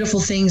other beautiful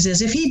things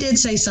is, if he did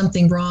say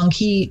something wrong,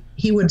 he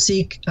would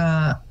seek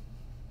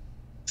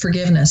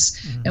forgiveness.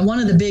 Mm-hmm. And one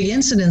of the big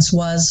incidents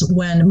was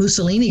when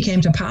Mussolini came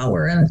to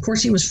power. And of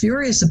course, he was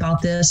furious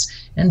about this.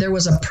 And there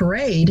was a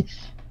parade,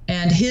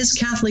 and his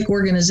Catholic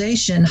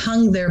organization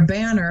hung their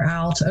banner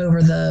out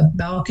over the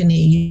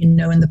balcony, in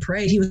the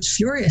parade. He was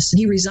furious and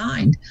he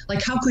resigned.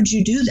 Like, how could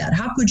you do that?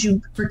 How could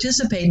you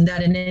participate in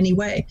that in any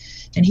way?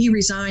 And he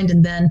resigned.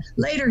 And then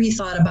later he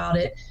thought about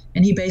it,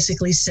 and he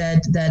basically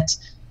said that,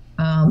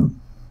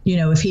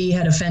 if he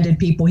had offended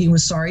people, he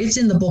was sorry. It's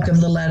in the book of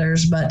the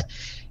letters, but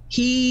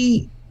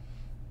he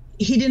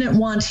didn't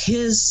want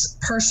his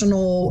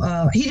personal,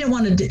 he didn't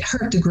want to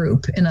hurt the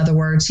group. In other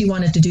words, he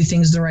wanted to do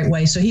things the right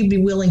way. So he'd be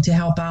willing to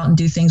help out and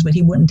do things, but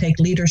he wouldn't take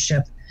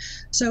leadership.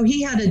 So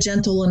he had a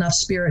gentle enough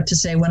spirit to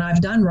say, when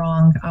I've done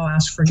wrong, I'll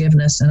ask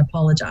forgiveness and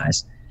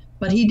apologize.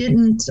 But he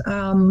didn't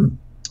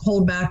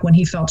hold back when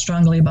he felt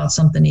strongly about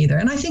something either.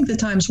 And I think the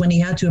times when he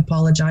had to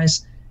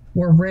apologize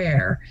were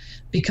rare,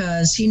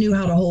 because he knew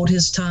how to hold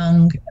his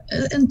tongue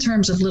in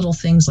terms of little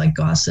things like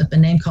gossip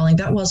and name calling.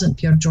 That wasn't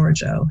Pier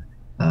Giorgio.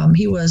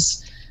 He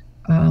was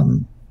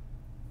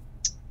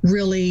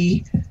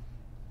really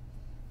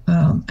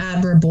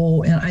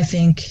admirable, and I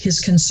think his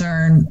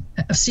concern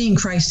of seeing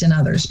Christ in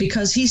others,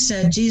 because he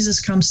said, Jesus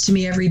comes to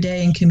me every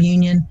day in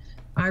communion.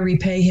 I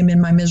repay him in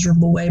my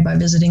miserable way by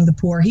visiting the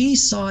poor. He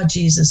saw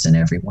Jesus in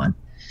everyone.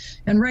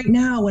 And right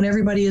now, when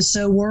everybody is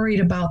so worried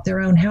about their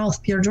own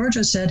health, Pier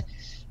Giorgio said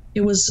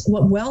it was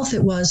what wealth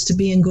it was to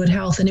be in good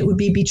health, and it would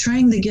be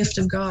betraying the gift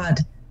of God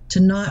to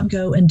not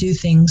go and do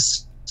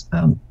things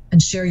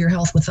and share your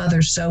health with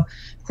others. So,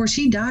 of course,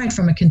 he died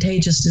from a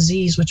contagious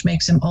disease, which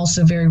makes him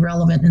also very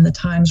relevant in the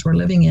times we're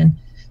living in,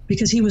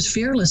 because he was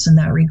fearless in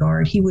that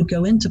regard. He would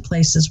go into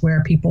places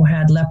where people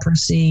had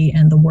leprosy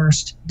and the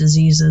worst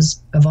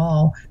diseases of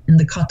all, in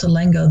the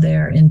Cottolengo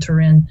there in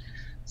Turin.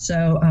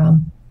 So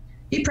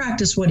he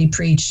practiced what he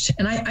preached.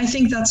 And I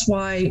think that's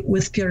why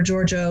with Pier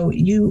Giorgio,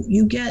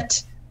 you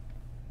get,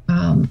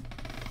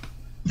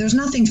 there's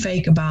nothing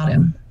fake about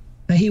him.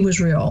 He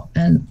was real.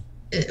 And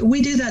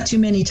we do that too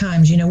many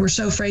times. We're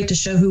so afraid to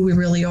show who we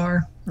really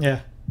are.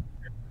 Yeah.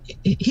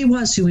 He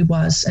was who he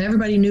was, and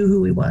everybody knew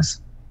who he was.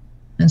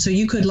 And so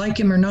you could like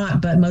him or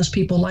not, but most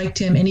people liked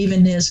him. And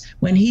even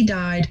when he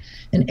died,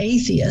 an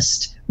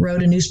atheist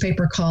wrote a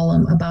newspaper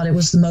column about it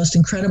was the most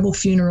incredible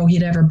funeral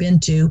he'd ever been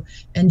to.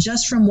 And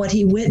just from what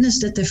he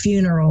witnessed at the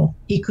funeral,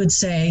 he could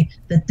say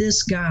that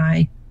this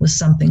guy was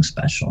something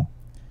special,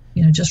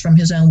 just from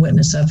his own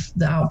witness of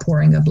the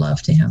outpouring of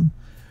love to him.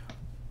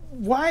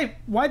 Why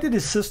did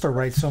his sister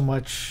write so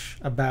much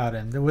about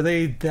him? Were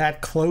they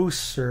that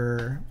close,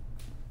 or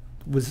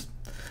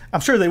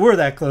I'm sure they were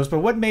that close, but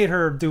what made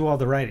her do all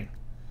the writing?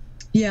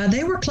 Yeah,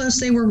 they were close.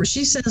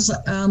 She says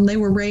they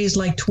were raised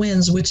like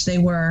twins, which they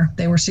were.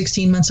 They were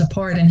 16 months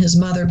apart, and his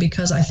mother,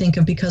 because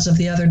of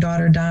the other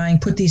daughter dying,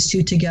 put these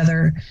two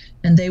together,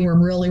 and they were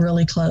really,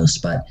 really close.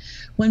 But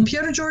when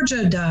Pier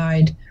Giorgio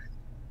died,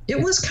 it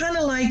was kind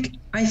of like,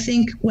 I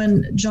think,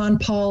 when John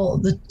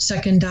Paul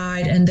II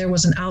died and there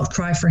was an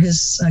outcry for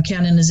his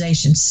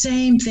canonization.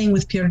 Same thing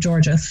with Pier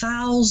Giorgio.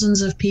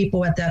 Thousands of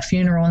people at that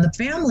funeral, and the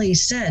family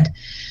said,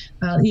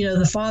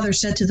 the father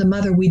said to the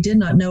mother, "We did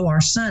not know our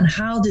son.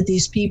 How did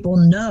these people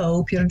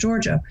know Pier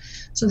Giorgio?"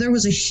 So there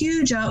was a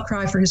huge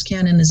outcry for his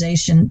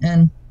canonization,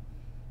 and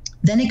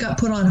then it got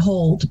put on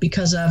hold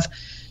because of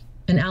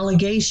an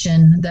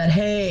allegation that,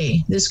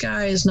 hey, this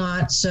guy is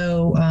not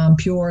so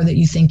pure that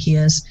you think he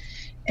is.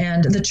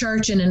 And the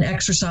church, in an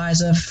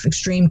exercise of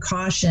extreme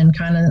caution,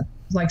 kind of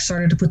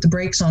started to put the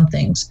brakes on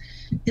things.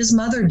 His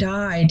mother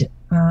died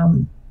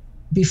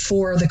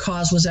before the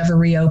cause was ever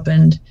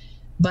reopened.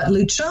 But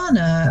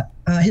Luciana,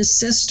 his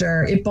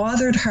sister, it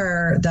bothered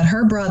her that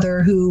her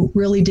brother, who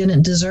really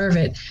didn't deserve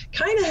it,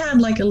 kind of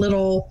had a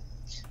little,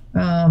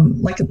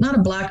 not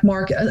a black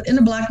mark, in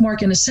a black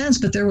mark in a sense,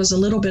 but there was a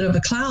little bit of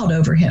a cloud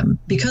over him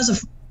because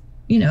of,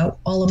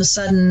 all of a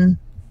sudden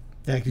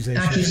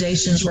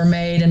accusations were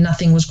made and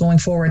nothing was going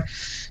forward.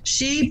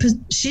 She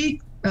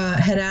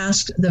had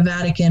asked the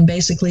Vatican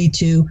basically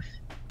to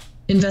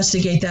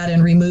investigate that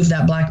and remove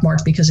that black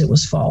mark because it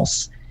was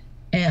false.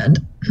 And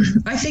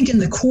I think in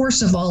the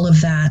course of all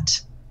of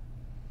that,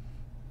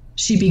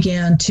 she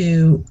began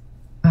to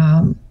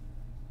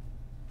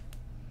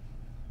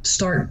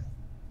start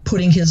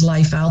putting his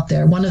life out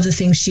there. One of the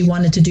things she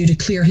wanted to do to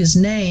clear his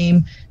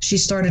name, she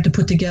started to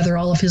put together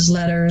all of his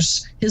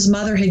letters. His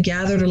mother had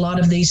gathered a lot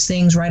of these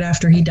things right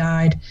after he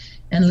died.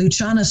 And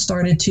Luciana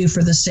started to,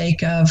 for the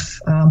sake of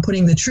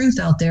putting the truth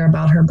out there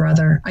about her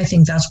brother. I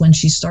think that's when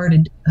she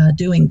started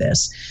doing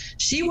this.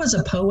 She was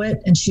a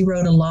poet, and she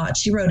wrote a lot.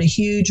 She wrote a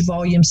huge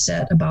volume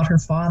set about her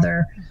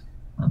father.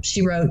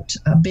 She wrote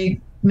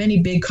many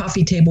big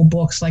coffee table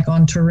books, like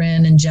on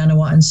Turin and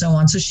Genoa and so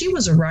on. So she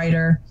was a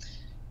writer,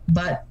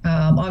 but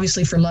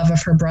obviously for love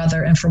of her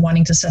brother and for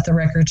wanting to set the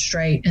record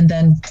straight. And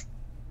then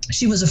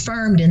she was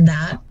affirmed in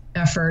that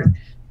effort.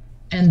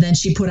 And then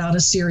she put out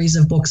a series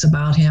of books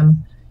about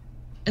him.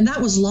 And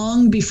that was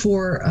long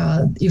before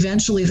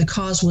eventually the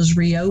cause was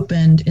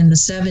reopened in the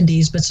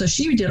 70s. But so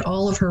she did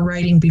all of her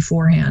writing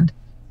beforehand.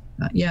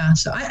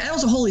 So that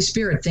was a Holy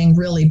Spirit thing,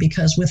 really,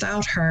 because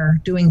without her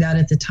doing that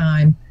at the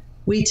time,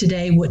 we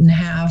today wouldn't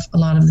have a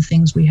lot of the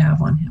things we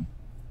have on him.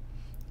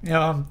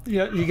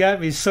 You got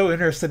me so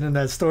interested in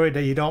that story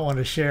that you don't want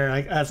to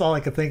share. That's all I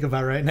could think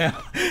about right now.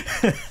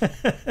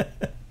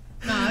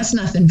 No, it's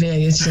nothing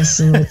big. It's just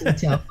a little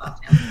detail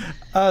about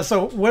him.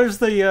 So where's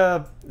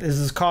is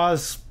this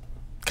cause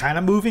kind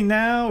of moving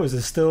now? Is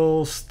it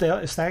still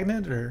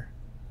stagnant, or?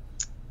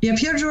 Yeah,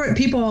 Pier Giorgio,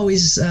 people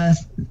always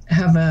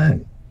have a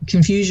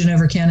confusion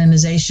over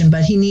canonization,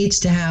 but you need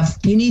to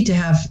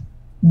have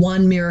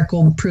one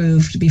miracle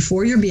proved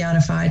before you're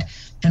beatified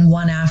and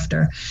one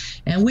after.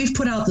 And we've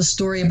put out the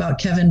story about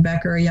Kevin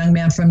Becker, a young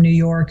man from New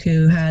York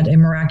who had a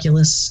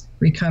miraculous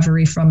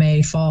recovery from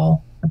a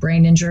fall, a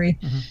brain injury.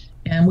 Mm-hmm.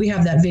 And we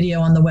have that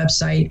video on the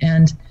website.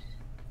 And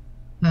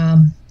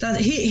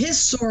his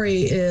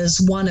story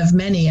is one of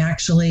many,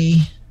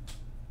 actually,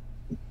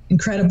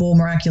 incredible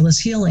miraculous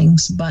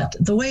healings. But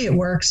the way it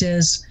works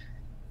is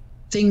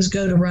things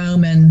go to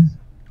Rome and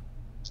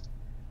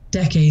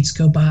decades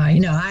go by.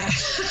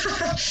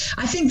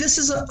 I think this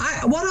is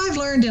what I've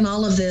learned in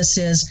all of this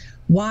is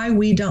why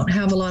we don't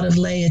have a lot of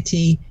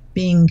laity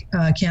being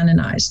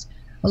canonized.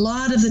 A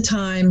lot of the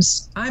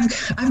times,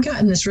 I've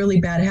gotten this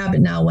really bad habit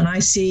now. When I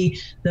see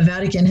the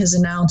Vatican has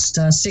announced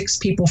 6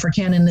 people for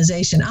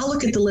canonization, I'll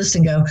look at the list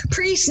and go,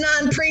 priest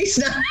none,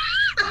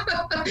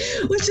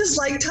 which is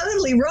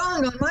totally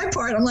wrong on my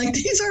part. I'm like,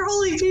 these are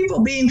holy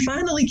people being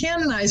finally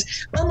canonized.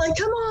 I'm like,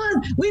 come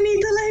on, we need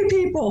the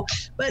lay people.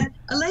 But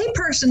a lay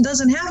person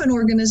doesn't have an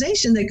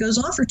organization that goes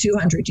on for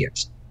 200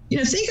 years.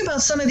 Think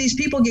about some of these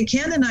people get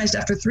canonized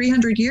after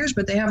 300 years,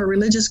 but they have a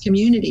religious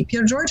community.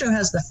 Pier Giorgio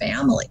has the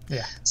family.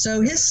 Yeah.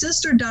 So his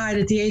sister died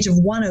at the age of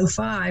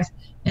 105,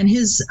 and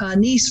his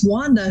niece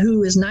Wanda,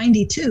 who is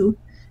 92,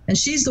 and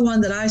she's the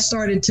one that I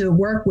started to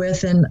work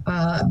with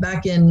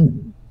back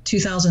in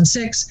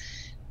 2006.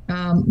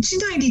 She's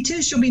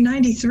 92. She'll be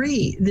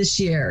 93 this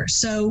year.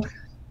 So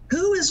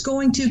who is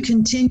going to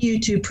continue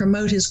to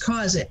promote his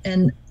cause?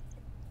 And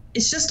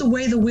it's just the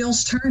way the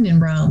wheels turn in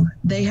Rome.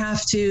 They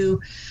have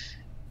to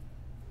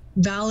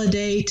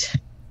validate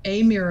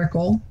a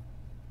miracle,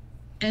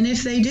 And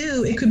if they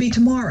do, it could be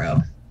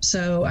tomorrow.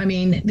 So, I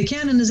mean, the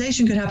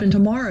canonization could happen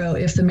tomorrow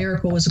if the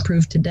miracle was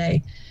approved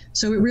today.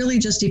 So it really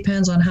just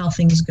depends on how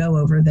things go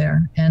over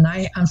there. And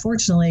I,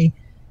 unfortunately,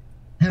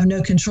 have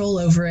no control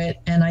over it.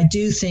 And I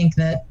do think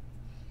that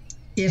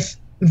if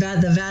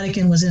the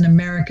Vatican was in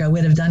America,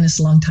 we'd have done this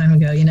a long time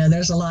ago. You know,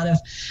 there's a lot of,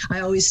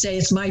 I always say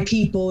it's my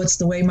people, it's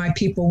the way my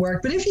people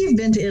work. But if you've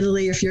been to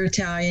Italy, if you're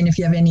Italian, if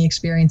you have any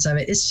experience of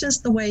it, it's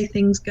just the way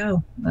things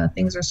go.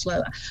 Things are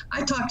slow.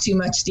 I talk too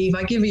much, Steve.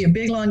 I give you a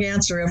big, long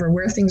answer over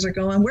where things are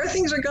going. Where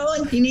things are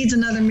going, he needs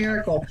another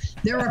miracle.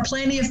 There are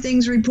plenty of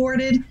things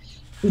reported.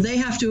 They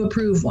have to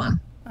approve one.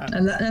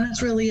 And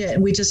that's really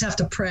it. We just have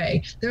to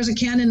pray. There's a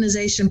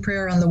canonization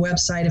prayer on the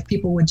website if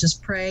people would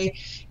just pray,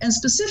 and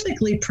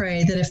specifically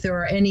pray that if there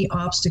are any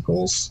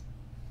obstacles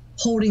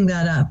holding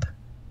that up,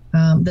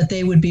 that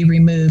they would be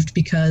removed,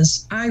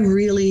 because I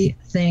really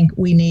think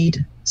we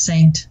need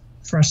Saint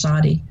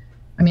Frassati.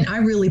 I mean, I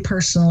really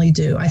personally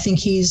do. I think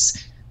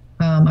he's,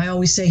 I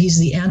always say he's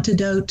the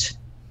antidote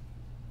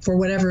for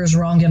whatever is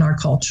wrong in our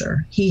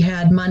culture. He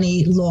had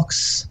money,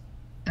 looks,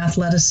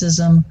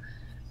 athleticism,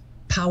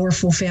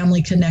 powerful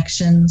family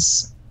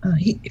connections,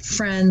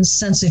 friends,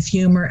 sense of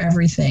humor,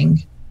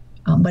 everything.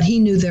 But he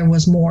knew there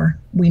was more.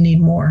 We need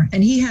more.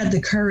 And he had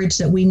the courage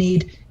that we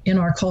need in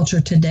our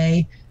culture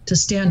today to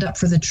stand up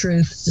for the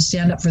truth, to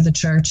stand up for the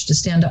church, to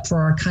stand up for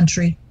our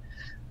country.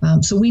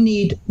 So we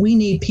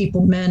need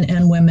people, men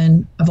and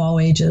women of all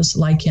ages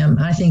like him.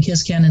 I think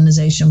his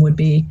canonization would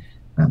be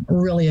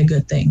really a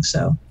good thing.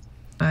 So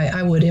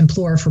I would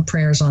implore for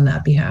prayers on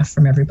that behalf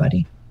from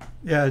everybody.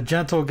 Yeah, a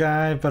gentle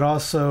guy, but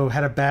also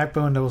had a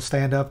backbone that will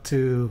stand up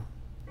to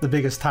the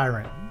biggest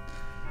tyrant.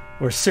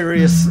 Or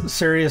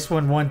serious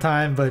one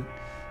time, but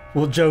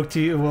we'll joke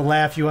to you, we'll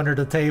laugh you under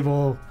the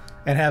table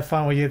and have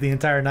fun with you the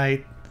entire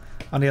night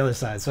on the other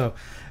side. So,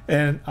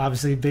 and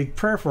obviously big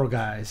prayerful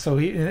guy. So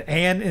he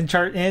and in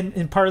church and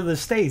in part of the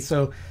state.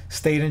 So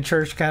state and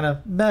church kind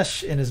of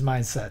mesh in his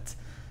mindset,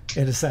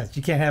 in a sense.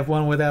 You can't have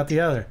one without the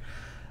other.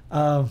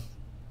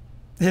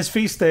 His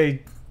feast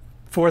day,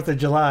 4th of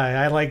July.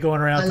 I like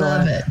going around. I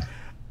love it.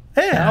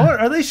 Hey,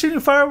 are they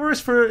shooting fireworks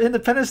for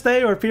Independence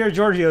Day or Pier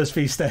Giorgio's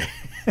feast day?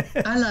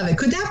 I love it.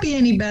 Could that be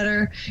any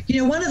better?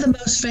 You know, one of the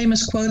most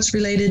famous quotes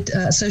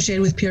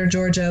associated with Pier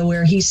Giorgio,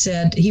 where he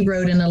said, he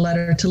wrote in a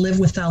letter, to live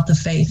without the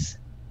faith,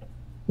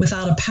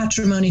 without a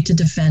patrimony to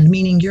defend,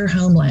 meaning your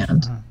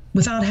homeland,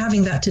 without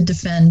having that to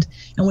defend,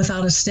 and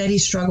without a steady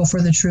struggle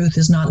for the truth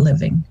is not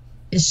living.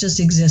 It's just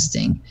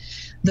existing.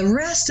 The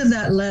rest of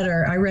that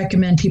letter, I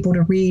recommend people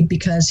to read,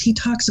 because he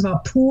talks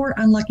about poor,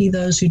 unlucky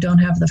those who don't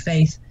have the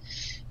faith,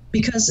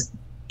 because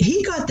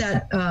he got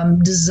that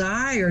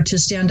desire to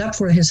stand up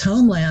for his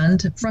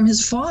homeland from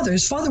his father.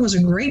 His father was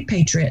a great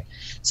patriot.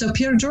 So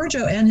Pier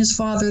Giorgio and his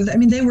father, I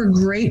mean, they were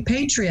great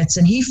patriots.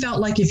 And he felt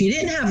like if you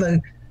didn't have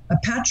a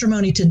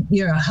patrimony to,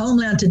 a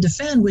homeland to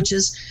defend, which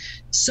is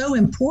so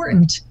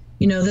important,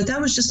 that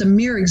was just a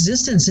mere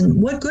existence. And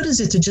what good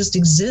is it to just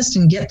exist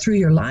and get through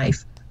your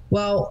life?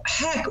 Well,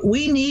 heck,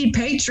 we need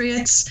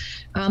patriots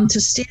to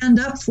stand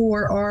up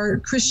for our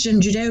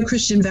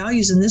Judeo-Christian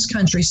values in this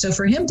country. So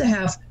for him to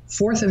have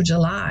 4th of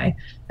July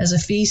as a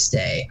feast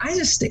day, I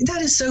just think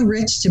that is so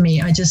rich to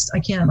me. I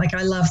can't,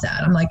 I love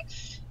that. I'm like,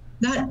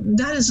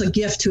 that is a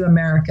gift to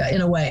America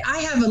in a way. I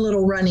have a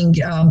little running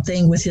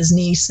thing with his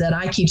niece that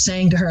I keep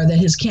saying to her that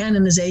his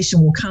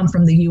canonization will come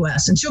from the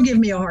U.S. And she'll give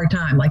me a hard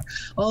time, like,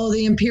 oh,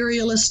 the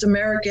imperialist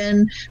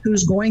American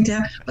who's going to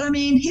have, but I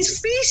mean, his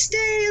feast day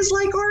is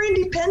like our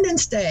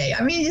Independence Day.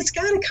 I mean, it's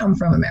got to come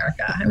from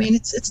America. I mean,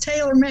 it's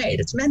tailor-made.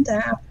 It's meant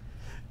to happen.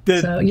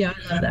 So, yeah,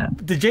 I love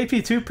that. Did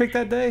JP2 pick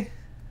that day?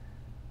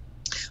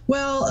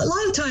 Well, a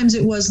lot of times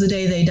it was the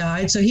day they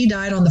died. So he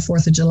died on the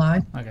 4th of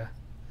July. Okay.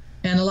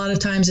 And a lot of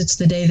times it's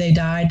the day they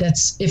died.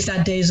 That's, if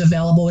that day is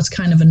available, it's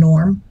kind of a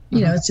norm.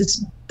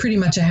 It's pretty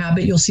much a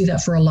habit. You'll see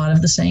that for a lot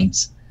of the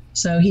saints.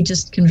 So he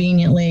just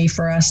conveniently,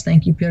 for us,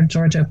 thank you, Pier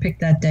Giorgio,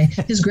 picked that day.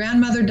 His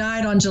grandmother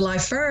died on July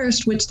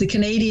 1st, which the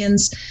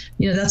Canadians,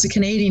 that's a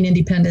Canadian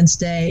Independence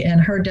Day, and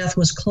her death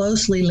was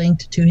closely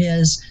linked to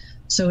his.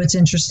 So it's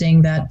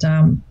interesting that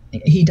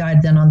he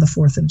died then on the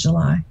 4th of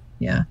July.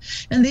 Yeah.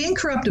 And the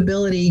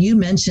incorruptibility, you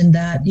mentioned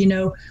that,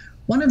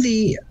 one of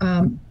the,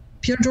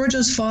 Pier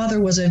Giorgio's father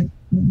was a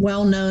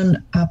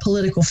well-known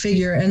political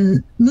figure,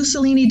 and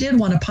Mussolini did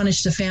want to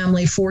punish the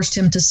family, forced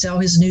him to sell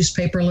his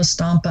newspaper La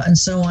Stampa and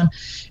so on.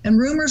 And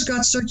rumors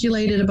got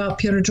circulated about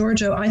Pier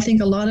Giorgio. I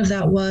think a lot of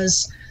that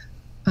was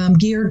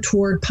geared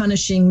toward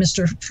punishing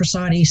Mr.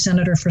 Frassati,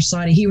 Senator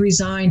Frassati. He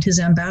resigned his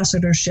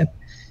ambassadorship.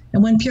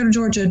 And when Pier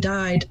Giorgio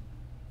died,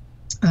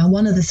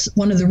 one of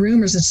the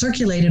rumors that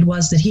circulated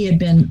was that he had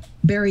been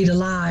buried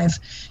alive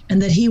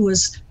and that he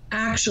was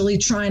actually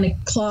trying to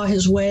claw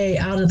his way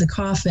out of the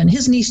coffin.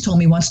 His niece told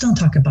me once, don't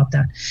talk about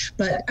that.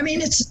 But I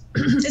mean,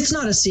 it's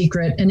not a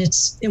secret, and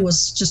it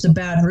was just a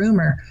bad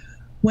rumor.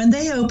 When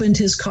they opened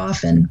his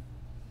coffin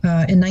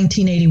in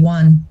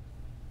 1981,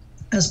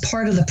 as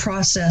part of the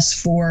process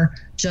for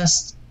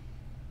just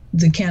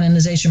the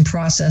canonization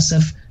process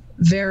of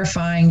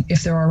verifying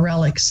if there are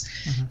relics.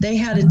 They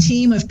had a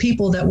team of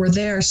people that were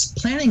there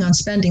planning on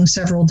spending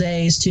several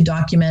days to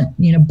document,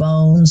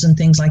 bones and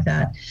things like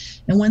that.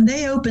 And when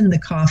they opened the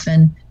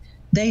coffin,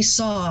 they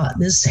saw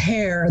this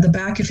hair, the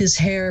back of his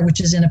hair, which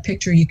is in a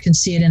picture. You can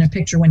see it in a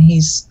picture when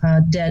he's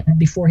dead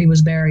before he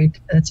was buried.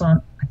 I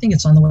think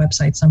it's on the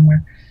website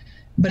somewhere,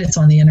 but it's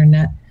on the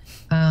internet.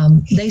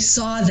 They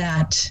saw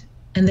that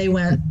and they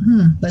went,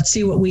 let's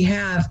see what we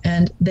have.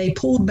 And they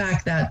pulled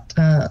back that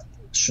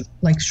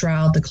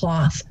shroud, the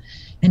cloth,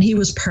 and he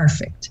was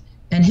perfect.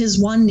 And his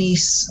one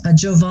niece,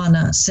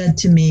 Giovanna, said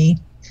to me,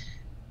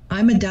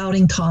 I'm a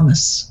doubting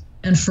Thomas.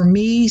 And for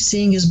me,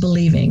 seeing is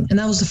believing. And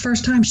that was the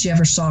first time she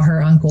ever saw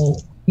her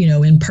uncle,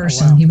 in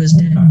person. Oh, wow. He was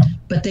dead.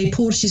 But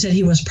she said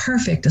he was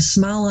perfect, a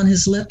smile on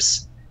his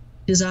lips,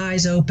 his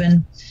eyes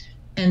open.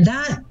 And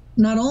that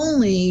not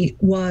only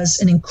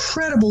was an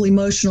incredible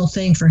emotional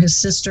thing for his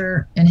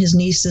sister and his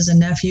nieces and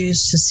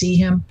nephews to see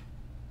him,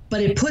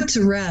 but it put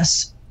to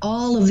rest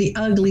all of the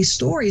ugly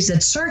stories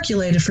that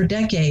circulated for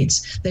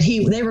decades that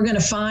they were going to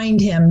find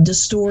him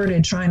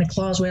distorted, trying to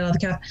claw his way out of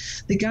the coffin.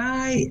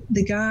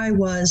 The guy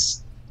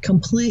was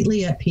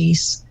completely at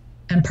peace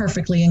and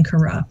perfectly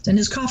incorrupt. And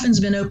his coffin's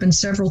been opened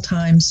several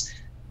times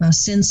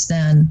since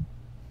then.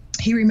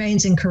 He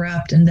remains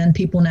incorrupt. And then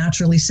people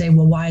naturally say,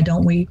 well, why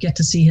don't we get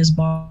to see his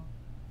body?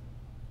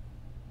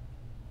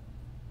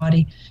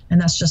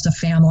 And that's just a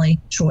family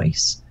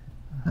choice.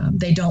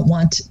 They don't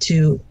want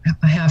to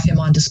have him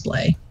on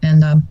display.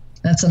 And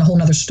that's a whole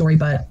nother story,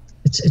 but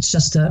it's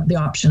just the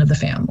option of the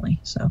family.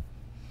 So,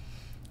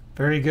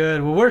 very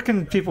good. Well, where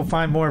can people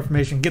find more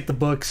information, get the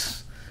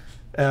books,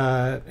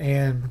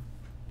 and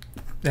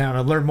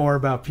learn more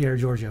about Pier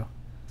Giorgio?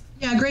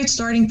 Yeah, a great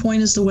starting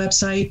point is the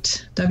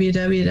website,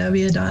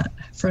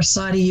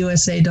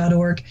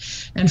 www.frassatiusa.org.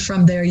 And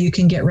from there, you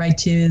can get right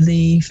to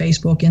the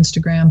Facebook,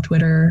 Instagram,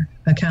 Twitter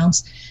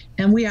accounts.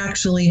 And we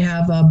actually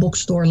have a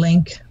bookstore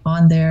link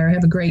on there. We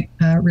have a great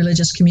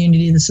religious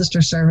community, the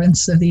Sister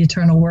Servants of the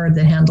Eternal Word,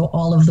 that handle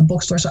all of the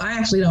bookstores. So I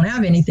actually don't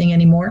have anything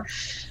anymore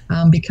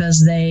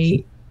because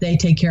they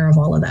take care of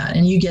all of that.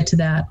 And you get to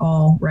that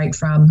all right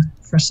from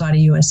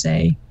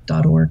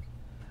frassatiusa.org.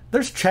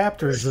 There's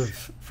chapters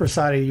of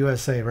Frassati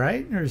USA,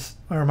 right?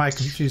 Or am I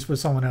confused with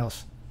someone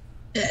else?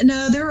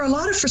 No, there are a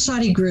lot of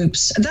Frassati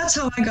groups. That's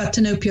how I got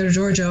to know Pier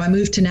Giorgio. I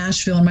moved to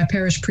Nashville and my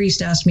parish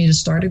priest asked me to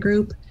start a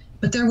group,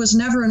 but there was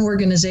never an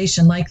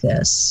organization like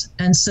this.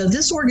 And so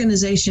this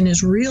organization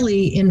is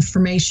really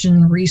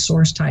information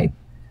resource type.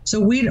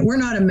 So we're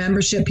not a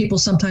membership. People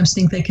sometimes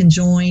think they can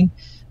join,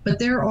 but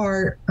there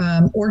are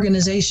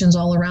organizations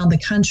all around the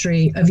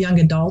country of young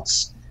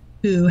adults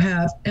who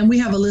have, and we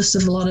have a list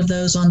of a lot of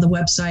those on the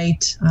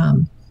website.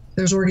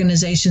 There's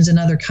organizations in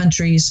other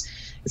countries.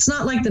 It's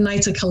not like the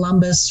Knights of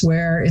Columbus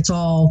where it's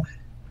all,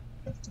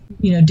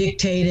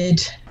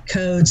 dictated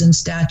codes and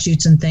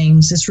statutes and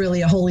things. It's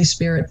really a Holy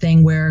Spirit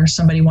thing where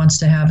somebody wants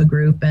to have a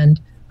group and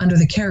under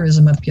the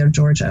charism of Pier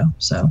Giorgio.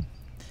 So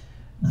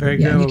very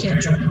good. You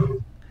can't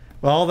join.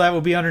 Well, all that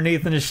will be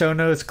underneath in the show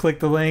notes.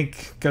 Click the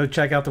link, go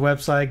check out the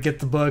website, get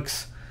the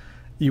books.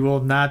 You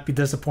will not be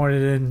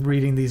disappointed in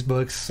reading these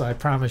books, I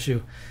promise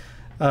you.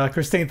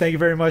 Christine, thank you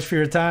very much for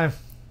your time.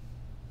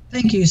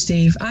 Thank you,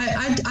 Steve.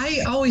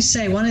 I always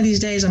say one of these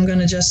days I'm going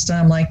to just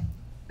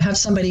have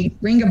somebody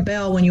ring a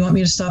bell when you want me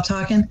to stop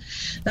talking.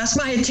 That's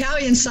my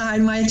Italian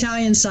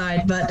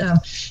side. But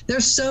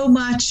there's so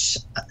much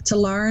to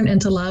learn and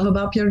to love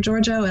about Pier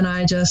Giorgio, and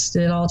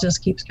it all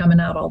just keeps coming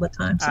out all the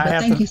time. So,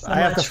 thank you so much.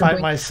 I have to fight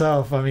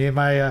myself. I mean,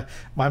 my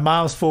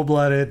mom's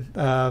full-blooded.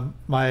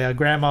 My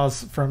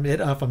grandma's from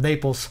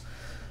Naples.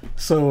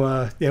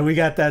 So, we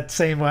got that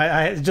same.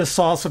 I just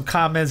saw some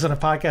comments on a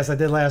podcast I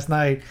did last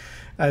night.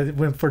 I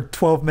went for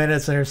 12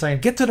 minutes and they were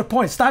saying, get to the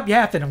point, stop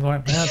yapping. I'm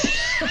going, man,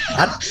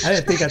 I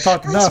didn't think I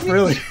talked enough,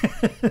 really.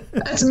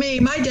 That's me.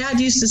 My dad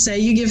used to say,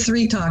 you give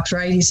 3 talks,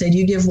 right? He said,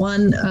 you give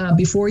one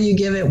before you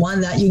give it,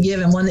 one that you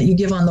give, and one that you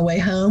give on the way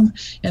home.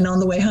 And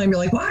on the way home, you're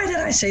like, why did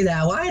I say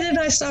that? Why did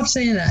I stop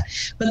saying that?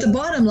 But the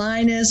bottom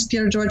line is,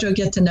 Pier Giorgio,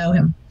 get to know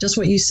him. Just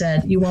what you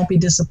said. You won't be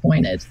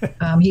disappointed.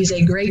 He's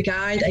a great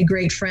guide, a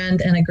great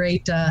friend, and a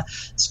great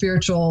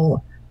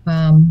spiritual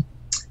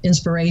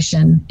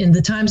inspiration in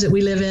the times that we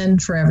live in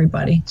for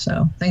everybody.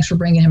 So thanks for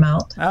bringing him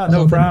out. Oh,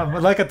 no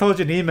problem. Like I told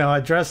you in the email,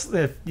 I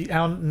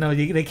don't know,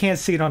 they can't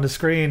see it on the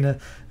screen.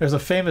 There's a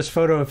famous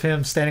photo of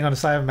him standing on the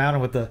side of a mountain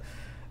with the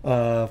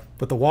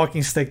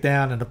walking stick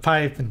down and the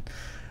pipe. And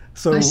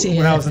so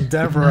when I was in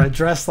Denver, I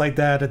dressed like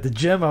that at the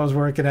gym I was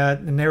working at,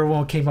 and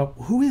everyone came up,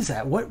 who is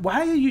that?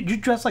 Why are you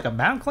dressed like a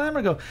mountain climber?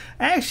 I go,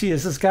 actually,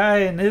 it's this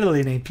guy in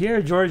Italy named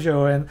Pier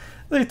Giorgio, and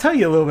let me tell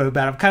you a little bit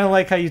about him. Kind of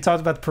like how you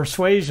talked about the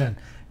persuasion.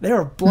 They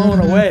were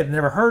blown away. They've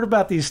never heard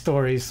about these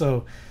stories.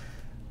 So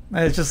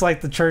it's just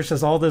like the church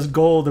has all this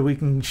gold that we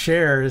can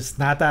share. It's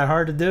not that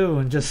hard to do.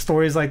 And just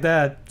stories like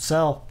that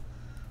sell.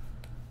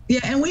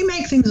 Yeah, and we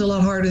make things a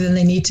lot harder than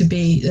they need to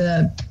be.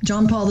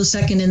 John Paul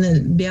II in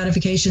the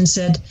Beatification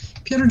said,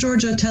 Pier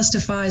Giorgio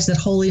testifies that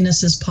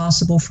holiness is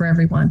possible for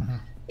everyone.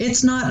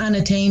 It's not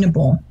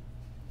unattainable.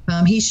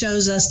 He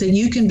shows us that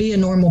you can be a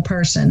normal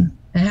person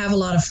and have a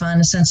lot of fun,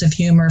 a sense of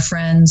humor,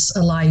 friends,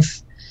 a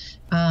life.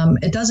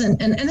 It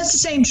doesn't, and it's the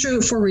same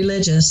true for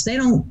religious. They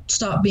don't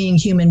stop being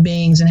human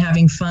beings and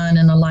having fun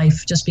and a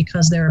life just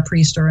because they're a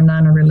priest or a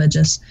nun or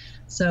religious.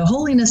 So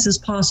holiness is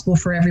possible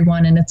for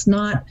everyone, and it's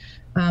not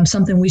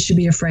something we should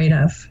be afraid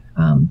of.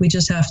 We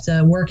just have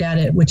to work at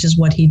it, which is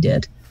what he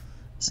did.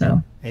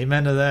 So,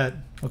 amen to that.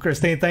 Well,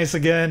 Christine, thanks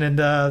again, and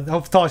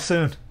hope to talk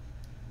soon.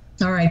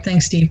 All right,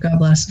 thanks, Steve. God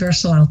bless.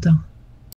 Verso alto.